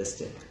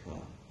naturalistic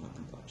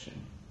complexion.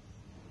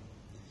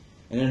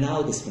 An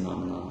analogous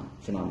phenomenon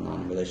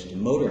in relation to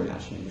motor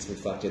imagining is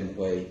reflected in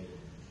the way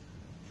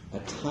a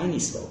tiny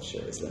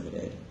sculpture is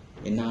limited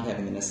in not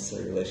having the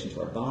necessary relation to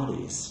our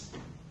bodies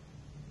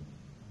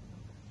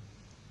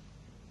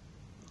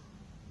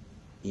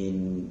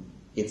in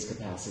its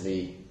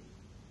capacity.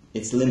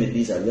 Its limit,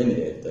 these are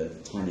limited, the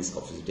tiny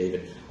sculptures of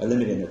David are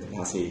limited in their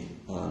capacity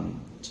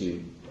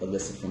to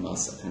elicit from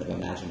us a kind of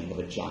imagining of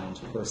a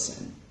giant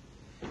person.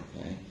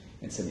 Okay?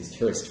 And so these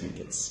tourist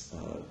trinkets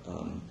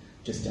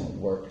just don't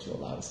work to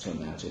allow us to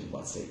imagine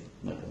what, say,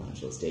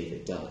 Michelangelo's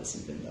David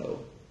does, even though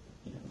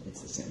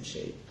it's the same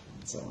shape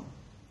and so on.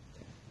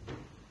 Okay.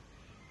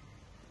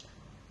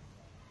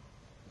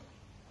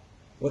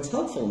 What's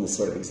helpful in this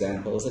sort of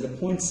example is that it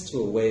points to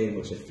a way in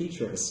which a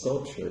feature of a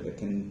sculpture that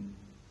can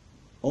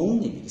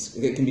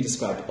be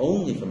described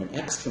only from an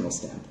external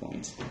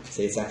standpoint,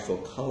 say its actual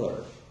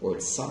color or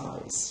its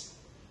size,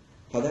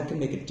 how that can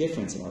make a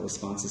difference in our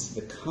responses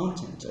to the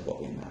content of what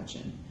we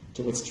imagine,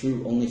 to what's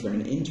true only from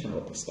an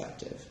internal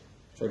perspective.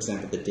 For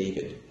example, that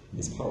David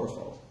is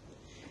powerful.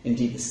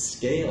 Indeed, the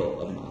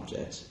scale of an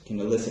object can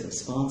elicit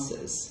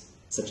responses,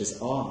 such as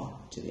awe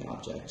to the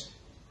object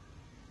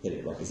that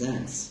it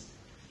represents,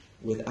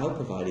 without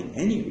providing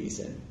any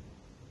reason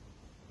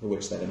for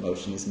which that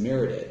emotion is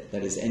merited,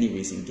 that is, any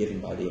reason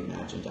given by the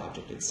imagined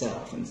object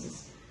itself. And this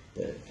is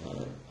the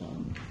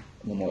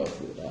memorial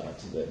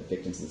to the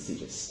victims of the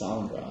siege of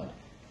Stalingrad,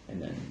 and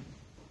then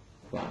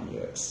Ron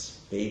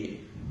Newick's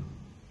baby.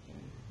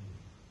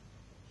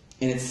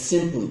 And it's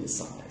simply the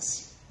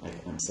size, like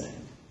I'm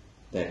saying,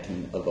 that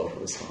can evoke a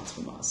response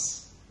from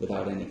us,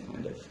 without any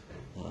kind of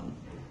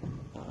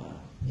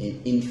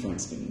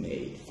inference being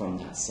made from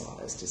that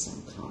size to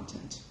some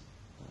content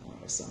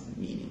or some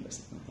meaning or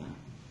something like that,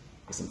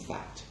 or some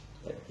fact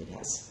that it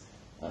has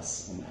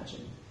us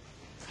imagine.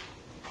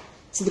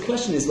 So the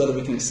question is whether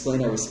we can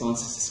explain our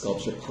responses to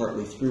sculpture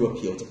partly through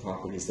appeal to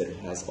properties that it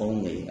has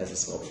only as a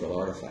sculptural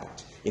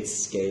artifact, its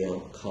scale,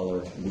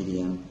 color,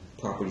 medium,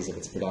 properties of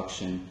its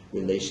production,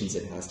 relations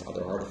it has to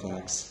other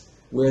artifacts,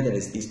 where, that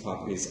is, these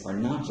properties are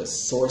not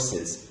just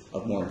sources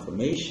of more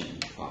information,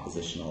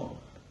 propositional,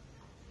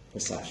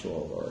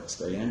 perceptual, or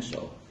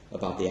experiential,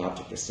 about the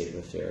object or state of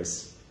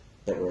affairs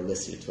that we're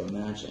elicited to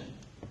imagine.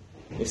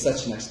 If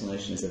such an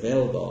explanation is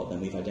available,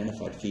 then we've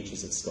identified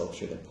features of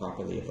sculpture that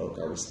properly evoke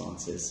our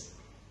responses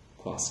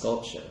qua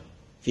sculpture,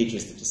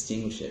 features that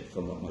distinguish it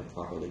from what might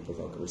properly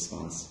provoke a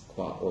response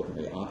qua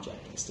ordinary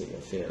object or state of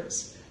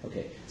affairs.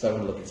 Okay, so I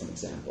want to look at some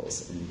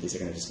examples, and these are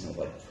going to just kind of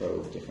like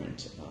probe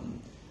different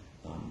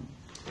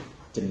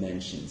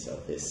dimensions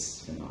of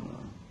this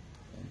phenomenon.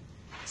 Okay?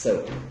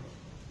 So,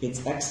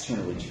 it's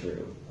externally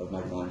true of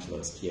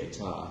Michelangelo's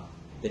Pietà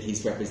that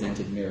he's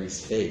represented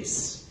Mary's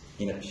face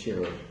in a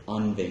pure,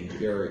 unveined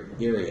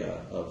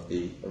area of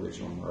the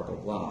original marble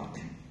block.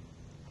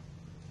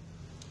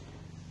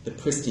 The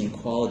pristine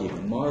quality of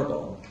the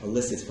marble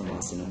elicits from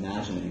us an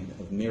imagining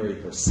of Mary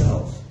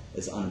herself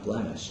as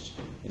unblemished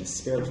in a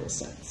spiritual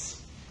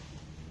sense.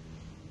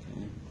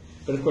 Okay?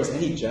 But of course,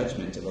 any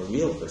judgment of a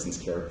real person's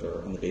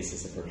character on the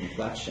basis of her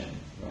complexion,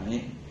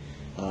 right?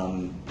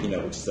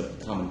 Which is a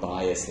common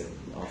bias that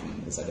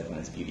often is identified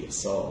as beauty of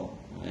soul,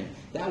 right?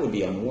 That would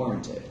be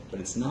unwarranted, but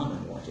it's not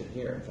unwarranted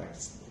here. In fact,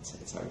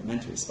 it's how you're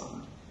meant to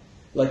respond.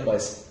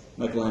 Likewise,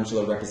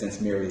 Michelangelo represents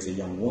Mary as a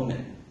young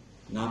woman,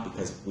 not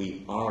because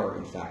we are,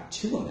 in fact,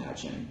 to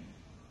imagine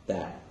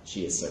that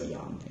she is so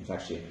young. In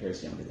fact, she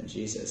appears younger than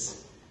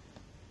Jesus.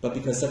 But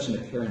because such an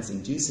appearance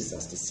induces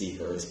us to see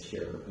her as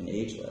pure and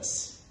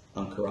ageless,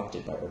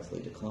 uncorrupted by earthly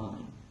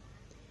decline.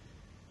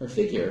 Her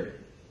figure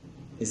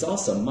is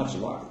also much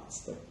larger.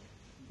 It's the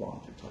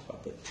wrong to talk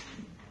about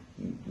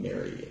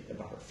Mary,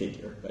 about her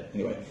figure, but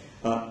anyway.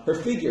 Her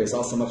figure is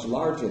also much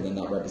larger than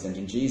that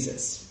representing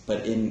Jesus,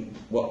 but in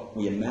what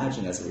we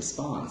imagine as a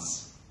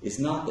response is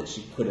not that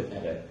she could have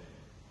had a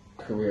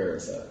career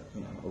as a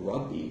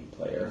rugby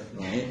player,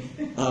 right?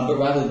 But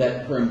rather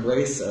that her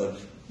embrace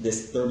of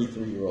this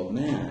 33-year-old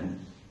man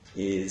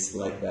is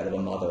like that of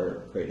a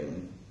mother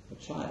cradling a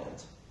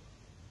child.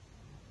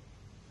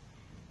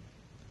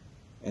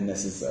 And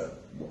this is an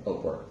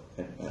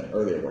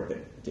earlier work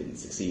that didn't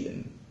succeed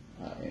in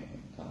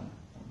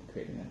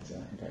creating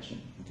that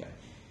impression. Okay.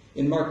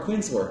 In Mark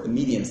Quinn's work, the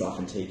medium is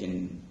often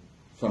taken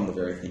from the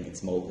very thing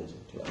it's molded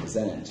to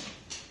represent.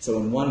 So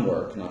in one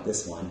work, not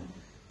this one,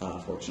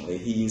 fortunately,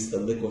 he used the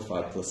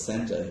liquefied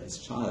placenta of his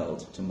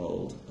child to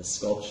mold a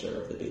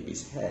sculpture of the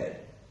baby's head.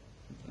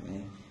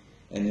 Okay?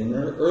 And in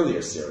an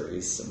earlier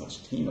series, a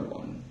much tamer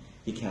one,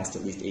 he cast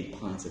at least 8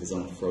 pints of his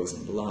own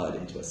frozen blood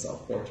into a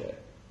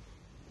self-portrait.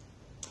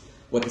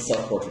 What the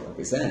self-portrait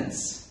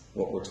represents,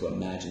 what we're to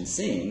imagine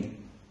seeing,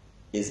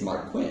 is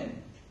Mark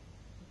Quinn,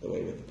 the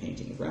way with the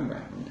painting of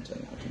Rembrandt, we're meant to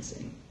imagine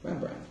seeing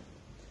Rembrandt.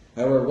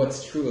 However,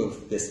 what's true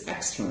of this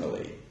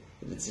externally,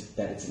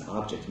 that it's an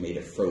object made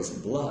of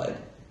frozen blood,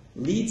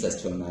 leads us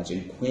to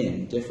imagine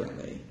Quinn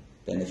differently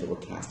than if it were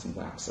cast in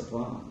wax or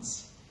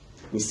bronze.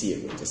 We see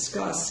it with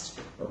disgust,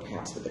 or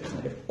perhaps with a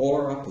kind of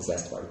aura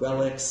possessed by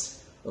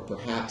relics, or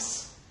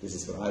perhaps, this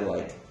is what I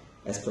like,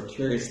 as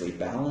precariously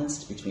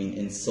balanced between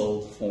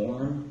ensouled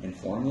form and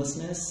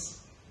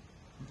formlessness.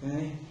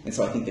 Okay? And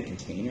so I think the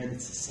container that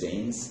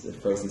sustains the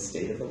frozen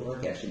state of the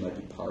work actually might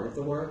be part of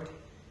the work.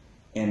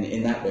 And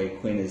in that way,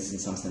 Quinn is in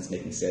some sense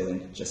making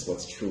salient just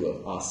what's true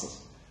of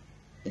us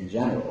in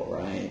general,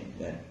 right?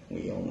 That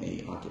we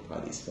only occupy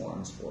these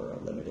forms for a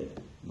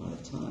limited amount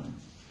of time.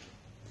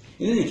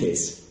 In any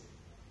case,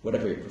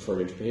 whatever your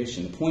preferred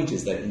interpretation, the point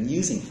is that in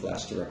using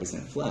flesh to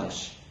represent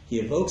flesh, he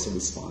evokes a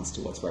response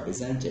to what's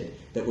represented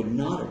that would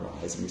not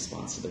arise in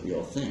response to the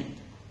real thing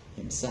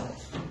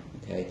himself.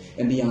 Okay?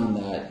 And beyond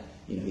that,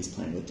 he's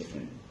playing with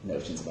different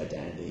notions of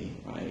identity,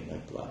 right?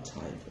 Like blood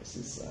type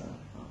versus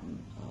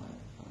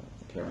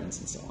appearance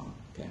and so on.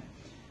 Okay?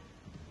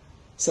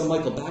 So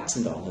Michael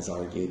Baxendale has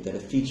argued that a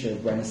feature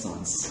of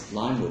Renaissance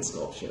limewood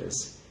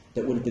sculptures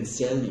that would have been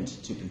salient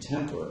to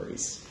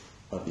contemporaries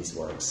of these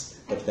works,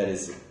 but that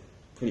is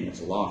pretty much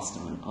lost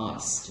on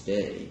us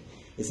today,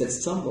 is that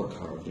some were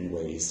carved in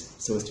ways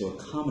so as to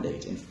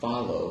accommodate and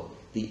follow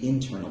the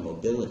internal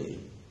mobility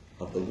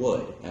of the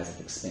wood as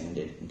it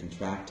expanded and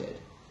contracted,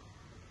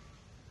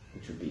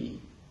 which would be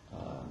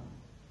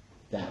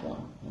that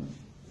one on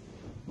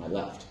my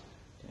left.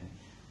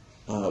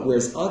 Okay?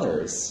 Whereas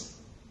others,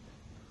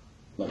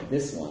 like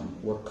this one,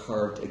 were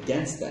carved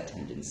against that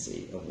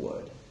tendency of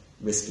wood,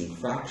 risking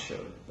fracture,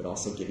 but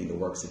also giving the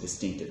works a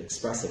distinctive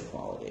expressive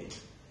quality.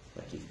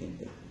 Like you think,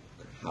 that,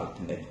 how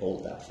can they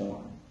hold that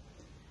form?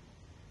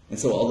 And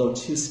so although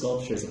two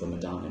sculptures of a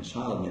Madonna and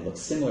Child may look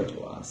similar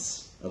to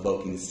us,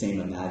 evoking the same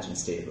imagined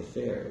state of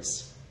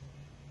affairs,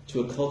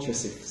 to a culture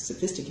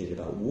sophisticated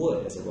about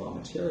wood as a raw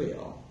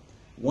material,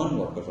 one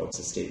work evokes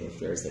a state of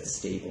affairs that's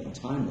stable and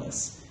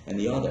timeless, and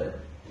the other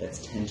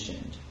that's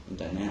tensioned and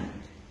dynamic.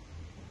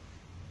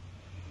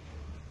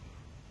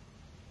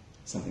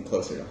 Something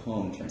closer to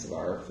home in terms of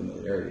our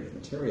familiarity with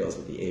materials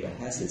would be Eva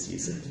Hesse's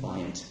use of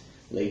pliant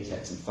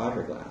latex and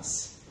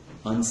fiberglass,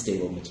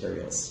 unstable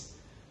materials,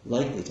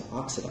 likely to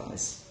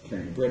oxidize,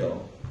 turn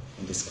brittle,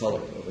 and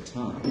discolor over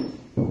time.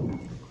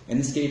 And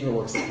this gave her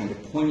works a kind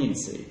of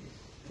poignancy,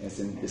 as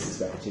in this is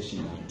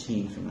Repetition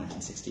 19 from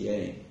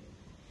 1968,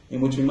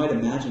 in which we might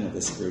imagine of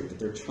this group that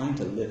they're trying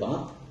to live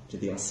up to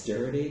the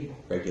austerity,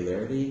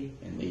 regularity,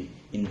 and the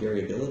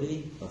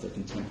invariability of their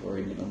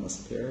contemporary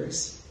minimalist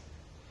peers.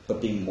 But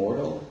being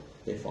mortal,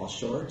 they fall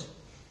short.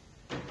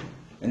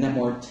 And that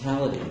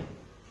mortality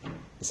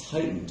is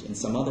heightened in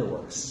some other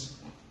works,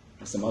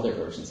 some other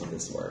versions of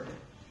this work.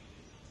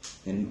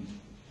 And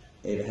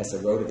Eva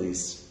Hesse wrote of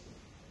these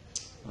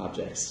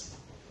objects,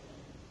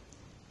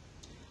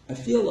 "I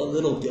feel a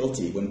little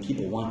guilty when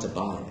people want to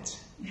buy it.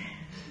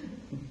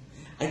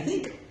 I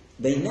think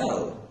they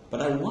know,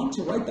 but I want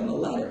to write them a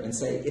letter and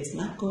say, it's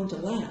not going to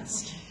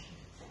last.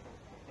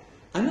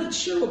 I'm not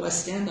sure what my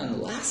stand on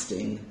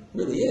lasting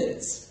really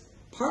is.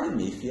 Part of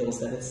me feels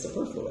that it's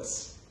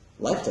superfluous.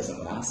 Life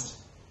doesn't last.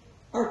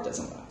 Art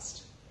doesn't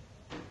last."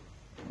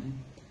 Okay?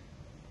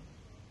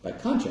 By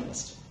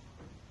contrast,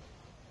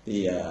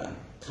 the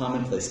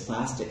commonplace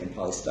plastic and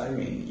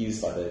polystyrene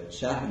used by the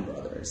Chapman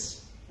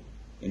brothers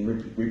in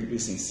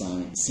reproducing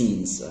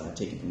scenes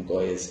taken from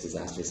Goya's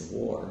Disasters of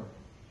War,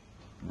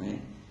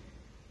 right?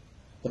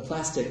 The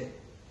plastic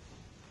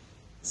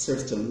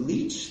serves to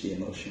leach the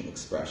emotional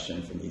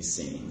expression from these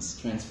scenes,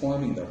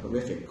 transforming the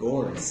horrific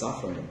gore and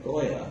suffering of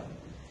Goya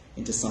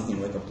into something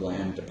like a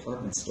bland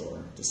department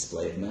store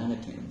display of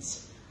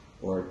mannequins,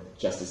 or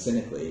just as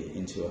cynically,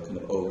 into a kind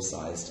of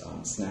oversized,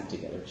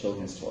 snack-together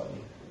children's toy.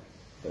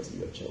 Those of you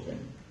who have children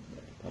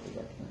probably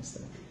recognize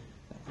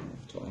that kind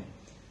of toy.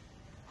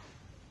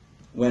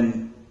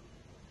 When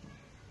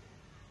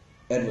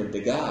Edward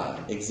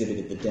Degas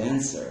exhibited The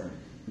Dancer,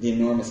 the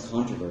enormous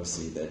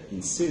controversy that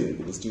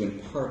ensued was due in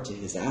part to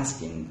his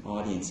asking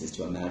audiences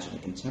to imagine a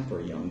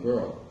contemporary young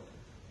girl,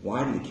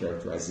 widely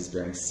characterized as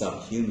bearing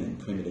subhuman,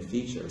 primitive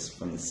features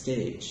from the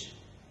stage,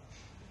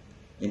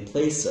 in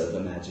place of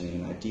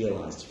imagining an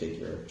idealized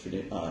figure,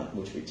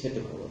 which would be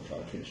typical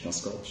of traditional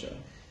sculpture.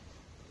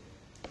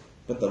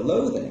 But the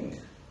loathing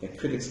that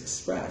critics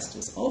expressed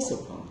was also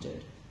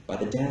prompted by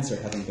the dancer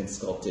having been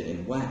sculpted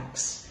in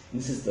wax.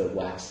 And this is the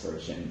wax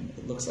version.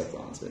 It looks like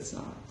bronze, but it's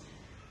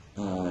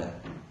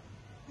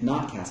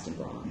not cast in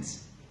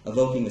bronze,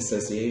 evoking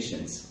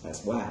associations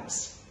as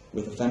wax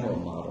with ephemeral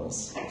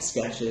models of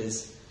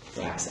sketches,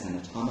 wax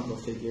anatomical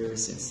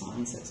figures in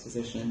science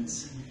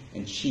expositions,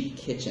 and cheap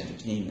kitsch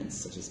entertainments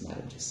such as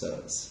Madame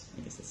Tussauds.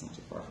 I guess that's not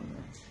too far from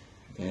here.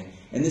 Okay?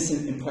 And this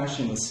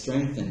impression was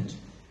strengthened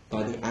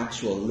by the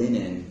actual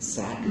linen,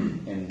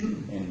 satin,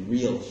 and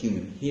real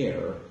human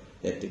hair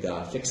that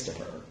Degas fixed to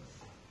her.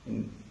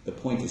 And the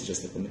point is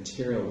just that the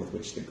material with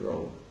which the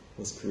girl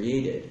was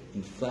created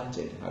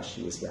inflected how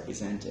she was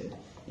represented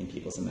in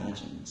people's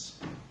imaginings.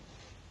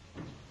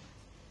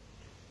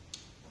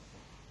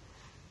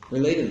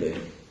 Relatedly,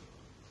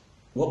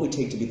 what we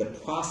take to be the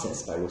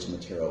process by which a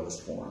material was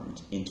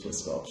formed into a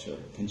sculpture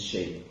can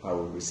shape how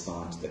we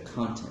respond to the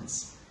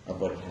contents of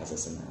what it has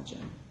us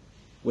imagine,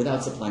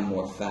 without supplying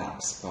more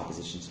facts,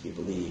 propositions to be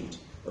believed,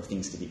 or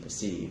things to be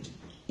perceived,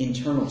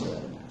 internal to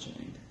that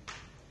imagining.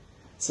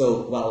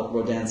 So while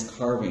Rodin's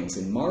carvings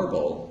in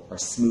marble are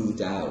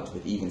smoothed out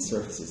with even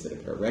surfaces that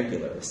appear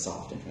regular,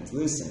 soft, and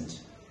translucent,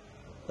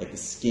 like the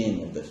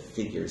skin of the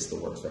figures the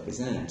works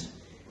represent,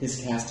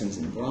 his castings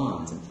in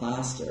bronze and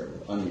plaster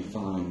with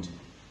unrefined,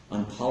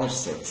 unpolished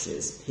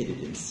surfaces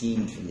pitted and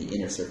seamed from the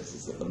inner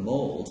surfaces of the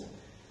mold,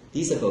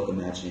 these evoke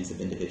imaginings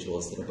of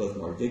individuals that are both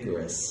more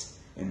vigorous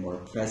and more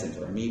present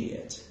or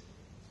immediate.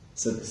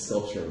 So the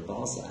sculpture of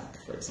Balzac,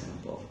 for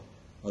example,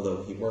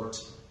 although he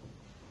worked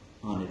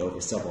on it over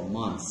several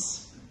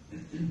months,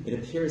 it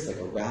appears like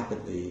a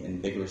rapidly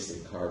and vigorously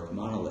carved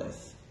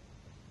monolith,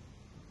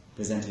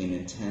 presenting an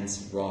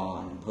intense, raw,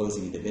 and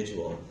imposing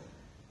individual,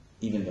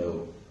 even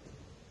though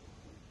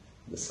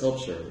the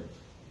sculpture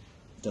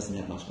doesn't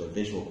have much of a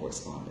visual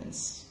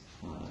correspondence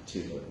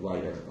to the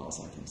writer,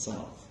 Balzac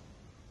himself.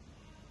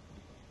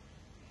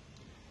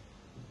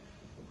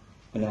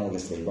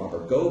 Analogously,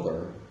 Robert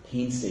Gober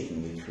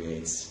painstakingly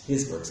creates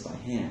his works by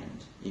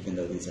hand, even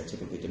though these are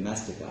typically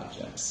domestic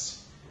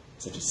objects,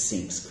 such as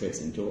sinks, cribs,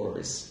 and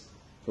doors,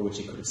 for which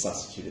he could have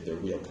substituted their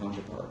real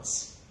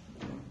counterparts,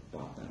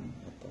 bought them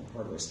at the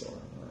hardware store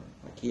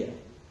or IKEA.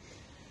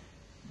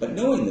 But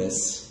knowing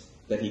this,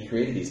 that he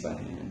created these by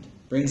hand,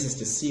 brings us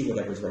to see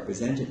whatever is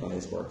represented by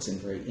his works in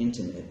very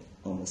intimate,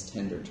 almost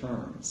tender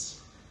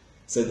terms.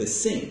 So the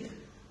sink,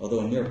 although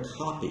a mere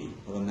copy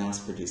of a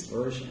mass-produced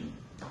version,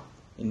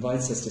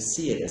 invites us to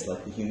see it as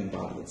like the human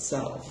body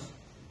itself,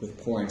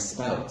 with pouring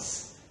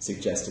spouts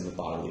suggestive of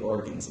bodily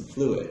organs and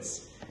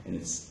fluids. And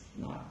it's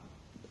not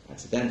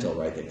accidental,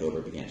 right, that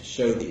Gober began to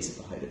show these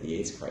at the height of the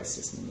AIDS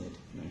crisis in the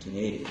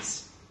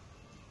mid-1980s.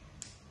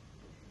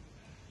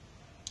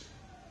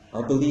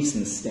 Our beliefs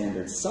in the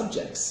standard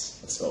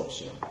subjects of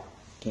sculpture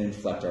can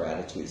inflect our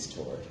attitudes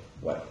toward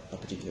what a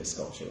particular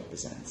sculpture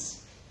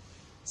represents.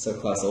 So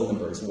Klaus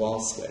Oldenburg's wall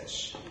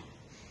switch,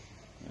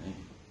 right?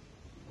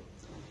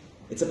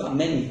 It's about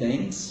many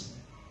things,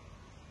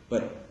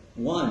 but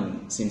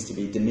one seems to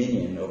be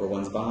dominion over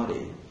one's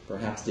body,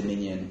 perhaps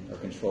dominion or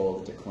control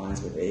that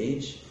declines with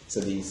age.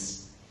 So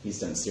he's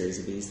done a series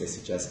of these. They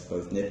suggest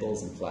both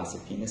nipples and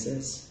flaccid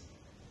penises.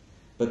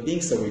 But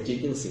being so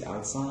ridiculously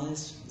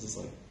outsized, this is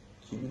like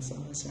human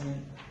size, right?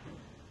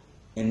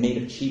 And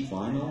made of cheap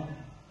vinyl,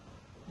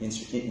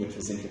 which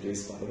was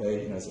introduced, by the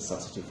way, as a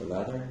substitute for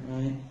leather,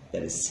 right?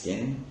 That is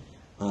skin.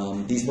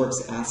 These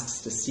works ask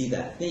us to see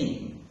that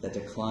theme, that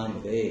decline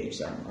with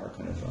age, our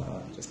kind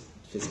of just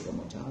physical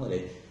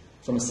mortality,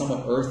 from a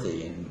somewhat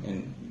earthy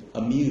and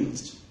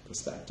amused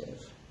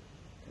perspective.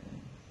 Okay.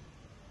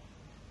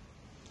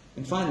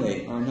 And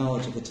finally, our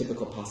knowledge of the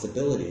typical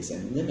possibilities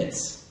and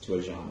limits to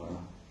a genre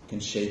can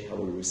shape how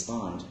we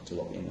respond to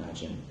what we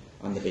imagine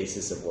on the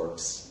basis of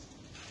works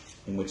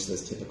in which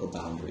those typical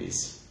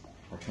boundaries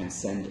are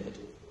transcended.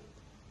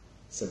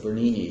 So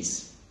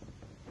Bernini's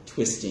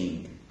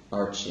twisting,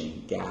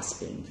 arching,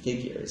 gasping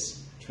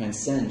figures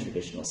transcend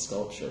traditional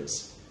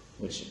sculptures,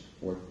 which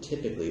were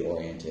typically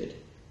oriented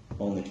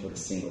only toward a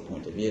single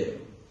point of view.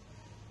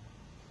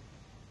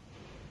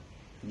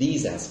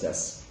 These ask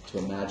us to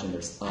imagine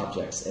their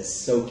objects as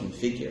so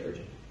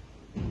configured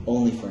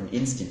only for an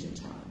instant in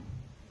time.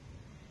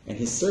 And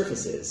his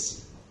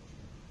surfaces,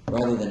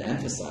 rather than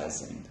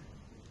emphasizing,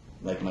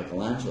 like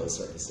Michelangelo's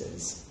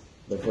surfaces,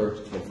 the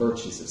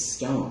virtues of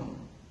stone,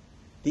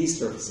 these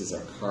surfaces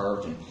are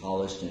carved and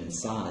polished and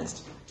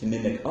incised to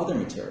mimic other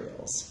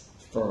materials: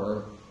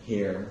 fur,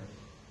 hair,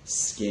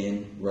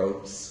 skin,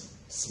 ropes,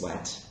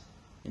 sweat,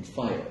 and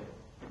fire.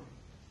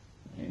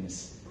 And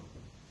this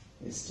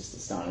is just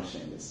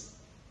astonishing, this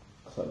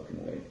cloak and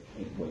the way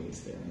it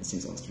weighs there, and it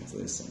seems almost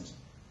translucent.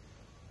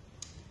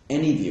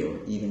 Any viewer,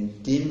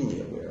 even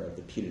dimly aware of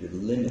the putative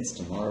limits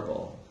to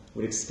marble,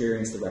 would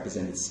experience the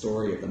represented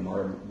story of the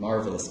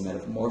marvelous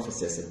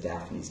metamorphosis of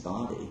Daphne's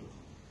body,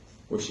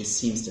 where she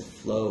seems to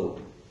flow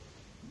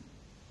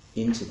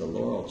into the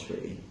laurel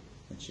tree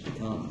that she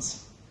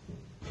becomes,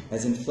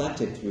 as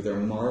inflected through their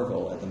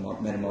marvel at the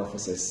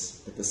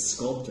metamorphosis that the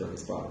sculptor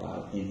has brought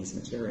about in his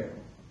material.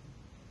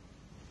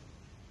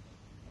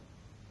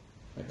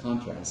 By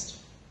contrast,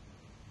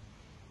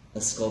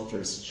 a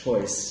sculptor's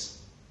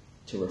choice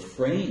to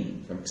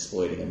refrain from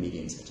exploiting a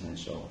medium's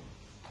potential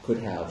could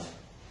have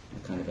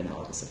a kind of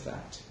analogous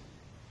effect.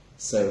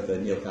 So the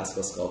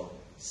neoclassical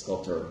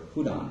sculptor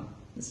Houdon,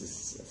 this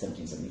is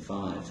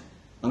 1775,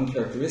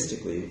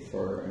 uncharacteristically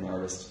for an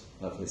artist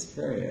of his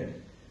period,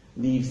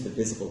 leaves the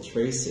visible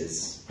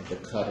traces of the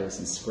cutters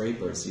and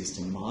scrapers used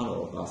to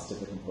model a bust of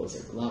the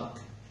composer Gluck.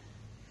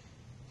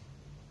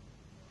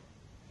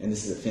 And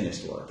this is a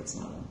finished work, it's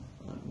not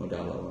a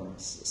modello or a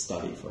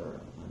study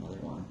for another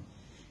one.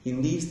 He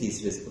leaves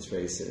these visible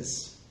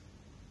traces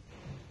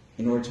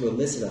in order to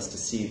elicit us to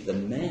see the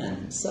man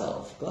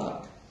himself,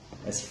 Gluck,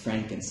 as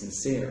frank and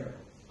sincere,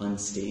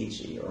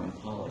 unstagey or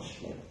unpolished,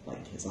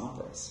 like his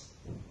operas.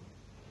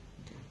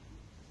 Okay.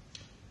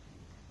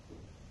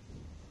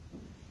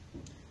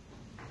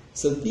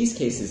 So these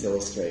cases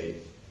illustrate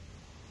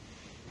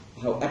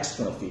how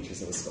external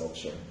features of a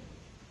sculpture,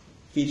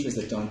 features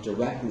that don't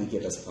directly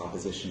give us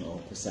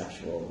propositional,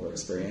 perceptual, or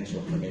experiential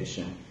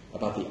information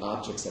about the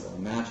objects that we're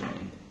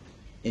imagining,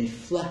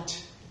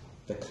 inflect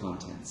the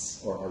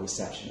contents, or our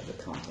reception of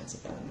the contents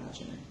of that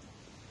imagining.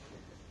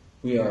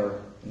 We are,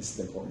 and this is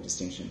the important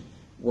distinction,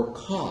 we're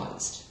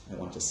caused, I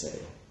want to say,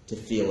 to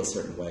feel a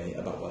certain way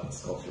about what the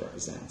sculpture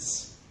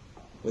represents,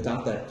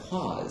 without that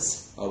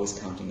cause always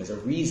counting as a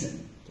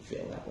reason to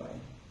feel that way.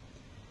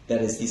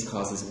 That is, these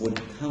causes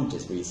wouldn't count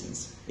as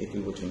reasons if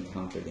we were to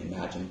encounter the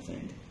imagined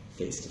thing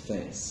face to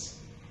face.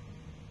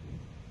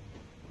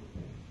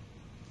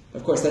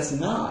 Of course, that's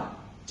not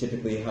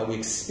typically how we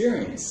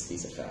experience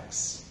these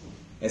effects.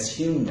 As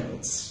Hume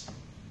notes,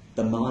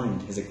 the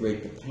mind has a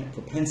great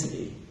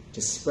propensity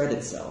to spread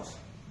itself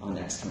on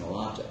external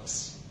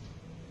objects.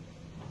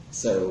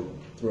 So,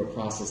 through a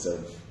process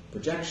of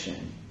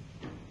projection,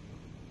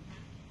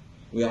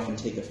 we often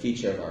take a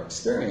feature of our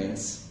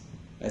experience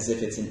as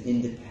if it's an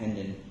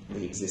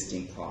independently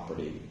existing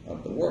property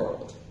of the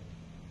world.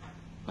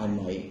 I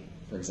might,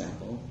 for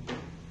example,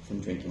 from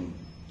drinking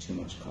too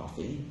much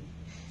coffee,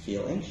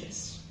 feel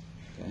anxious.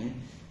 Okay?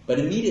 But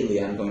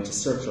immediately I'm going to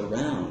search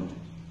around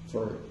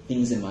for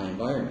things in my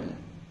environment,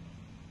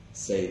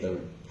 say the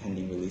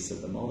pending release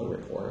of the Mueller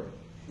report,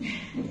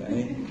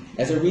 okay,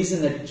 as a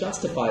reason that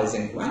justifies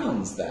and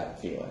grounds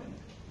that feeling.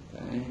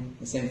 Okay?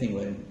 The same thing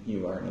when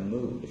you are in a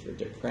mood. If you're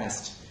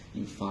depressed,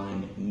 you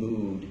find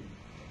mood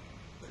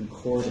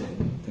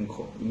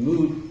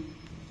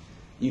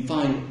you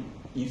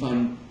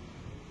find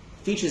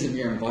features of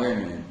your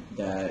environment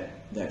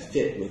that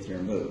fit with your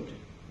mood.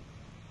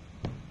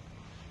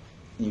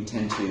 You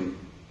tend to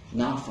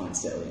not find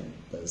salient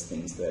those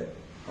things that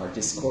are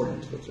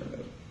discordant with your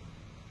mood.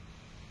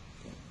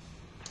 Okay.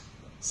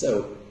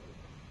 So,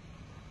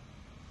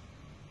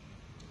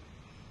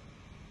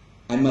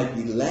 I might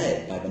be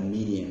led by the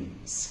medium,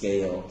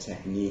 scale,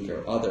 technique,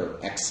 or other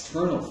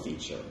external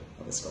feature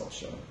of a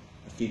sculpture.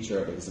 A feature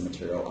of it is a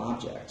material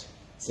object.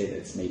 Say that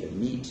it's made of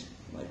meat,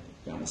 like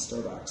Jana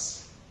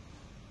Sturrock's,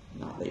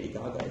 not Lady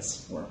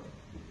Gaga's work.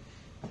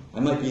 I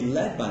might be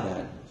led by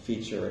that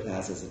feature it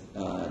has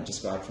as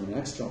described from an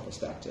external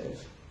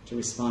perspective to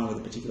respond with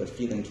a particular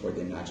feeling toward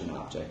the imagined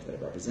object that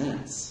it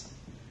represents.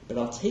 But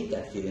I'll take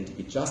that feeling to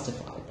be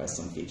justified by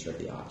some feature of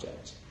the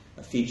object,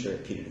 a feature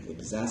it putatively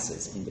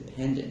possesses,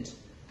 independent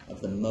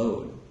of the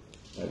mode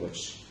by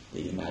which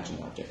the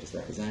imagined object is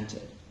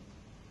represented.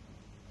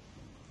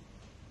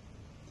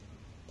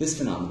 This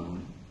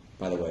phenomenon,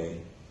 by the way,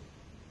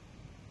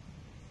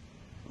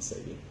 I'll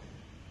save you,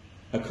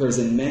 occurs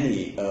in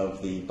many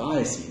of the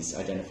biases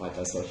identified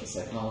by social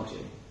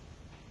psychology.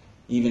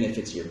 Even if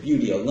it's your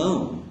beauty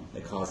alone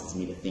that causes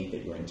me to think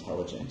that you're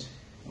intelligent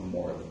or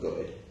morally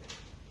good.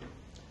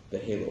 The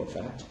halo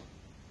effect.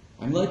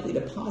 I'm likely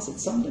to posit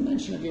some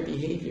dimension of your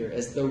behavior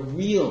as the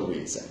real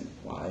reason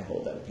why I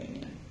hold that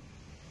opinion.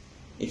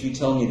 If you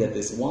tell me that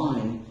this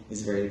wine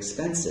is very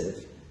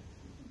expensive,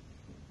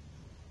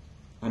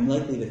 I'm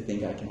likely to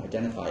think I can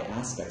identify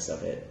aspects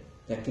of it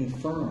that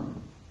confirm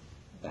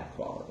that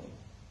quality.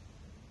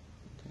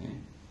 Okay?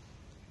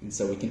 And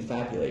so we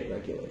confabulate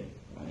regularly,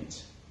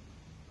 right,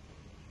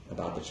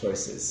 about the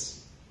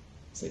choices,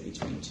 say,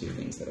 between two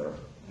things that are,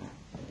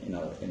 in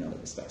other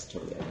respects,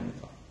 totally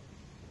identical.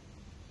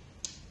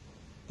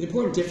 The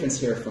important difference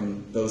here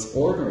from those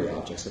ordinary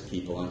objects or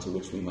people onto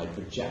which we might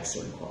project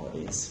certain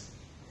qualities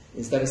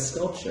is that a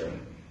sculpture,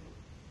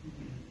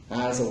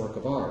 as a work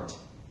of art,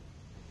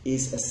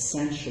 is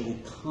essentially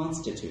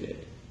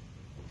constituted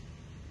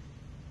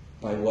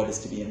by what is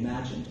to be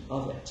imagined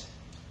of it.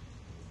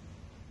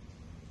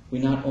 We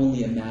not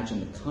only imagine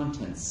the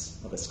contents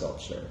of a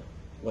sculpture,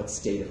 what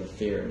state of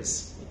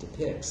affairs it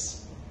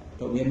depicts,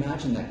 but we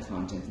imagine that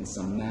content in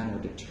some manner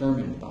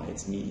determined by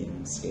its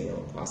medium, scale,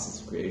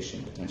 process of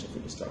creation, potential for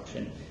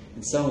destruction,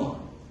 and so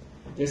on.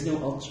 There's no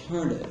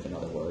alternative, in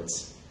other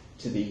words,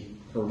 to the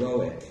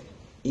heroic,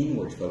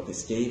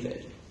 inward-focused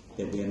David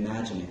that we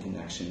imagine in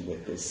connection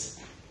with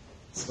this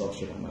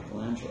sculpture by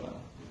Michelangelo,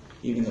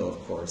 even though, of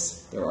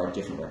course, there are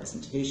different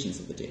representations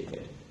of the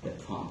David that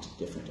prompt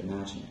different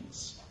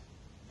imaginings.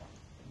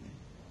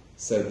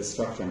 So the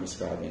structure I'm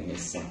describing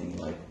is something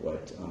like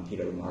what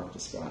Peter Lamarck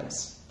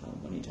describes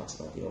when he talks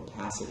about the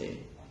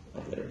opacity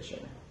of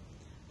literature.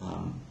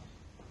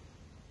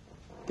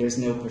 There's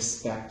no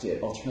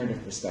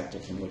alternative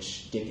perspective from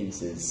which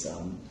Dickens's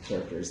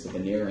characters, the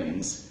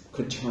Veneerings,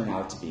 could turn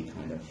out to be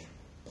kind of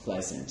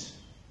pleasant,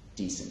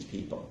 decent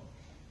people.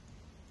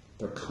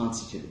 They're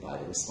constituted by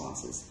the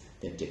responses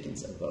that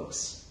Dickens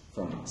evokes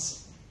from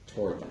us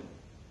toward them.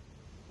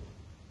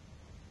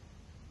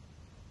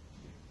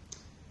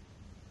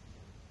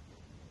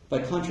 By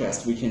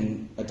contrast, we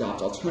can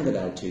adopt alternative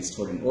attitudes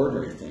toward an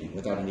ordinary thing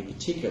without any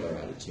particular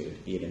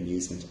attitude, be it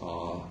amusement,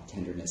 awe,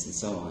 tenderness, and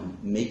so on,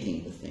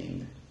 making the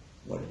thing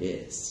what it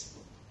is.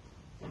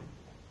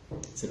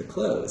 So to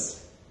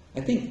close,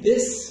 I think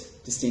this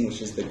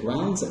distinguishes the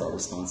grounds of our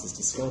responses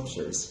to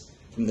sculptures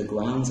from the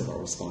grounds of our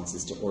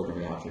responses to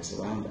ordinary objects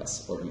around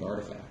us, ordinary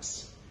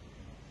artifacts.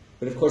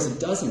 But of course, it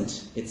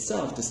doesn't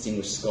itself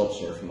distinguish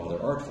sculpture from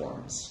other art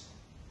forms,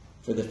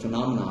 for the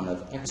phenomenon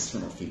of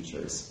external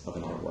features of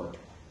an artwork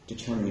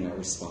determining our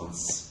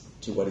response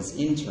to what is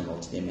internal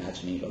to the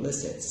imagining it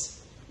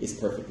elicits is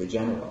perfectly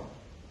general.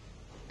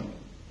 I'm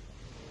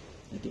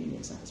giving you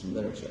examples from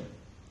literature.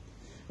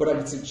 What I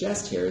would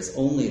suggest here is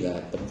only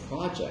that the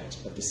project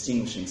of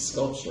distinguishing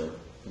sculpture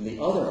from the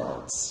other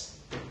arts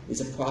is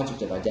a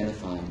project of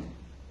identifying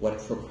what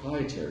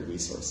proprietary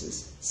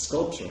resources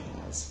sculpture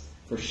has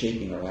for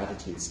shaping our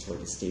attitudes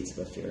toward the states of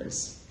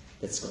affairs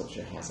that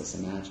sculpture has us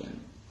imagine.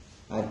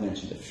 I've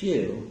mentioned a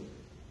few,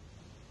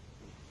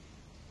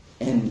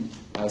 and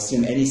I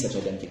assume any such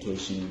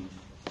identification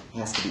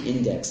has to be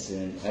indexed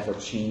in an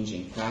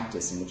ever-changing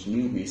practice in which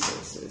new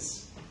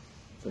resources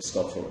for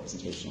sculptural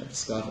representation are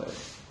discovered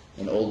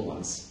and old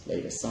ones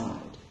laid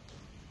aside.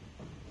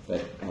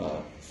 But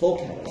full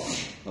catalog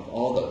of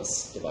all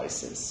those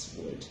devices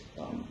would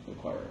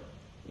require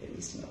at least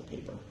released another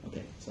paper.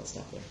 Okay, so I'll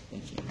stop there.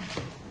 Thank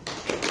you.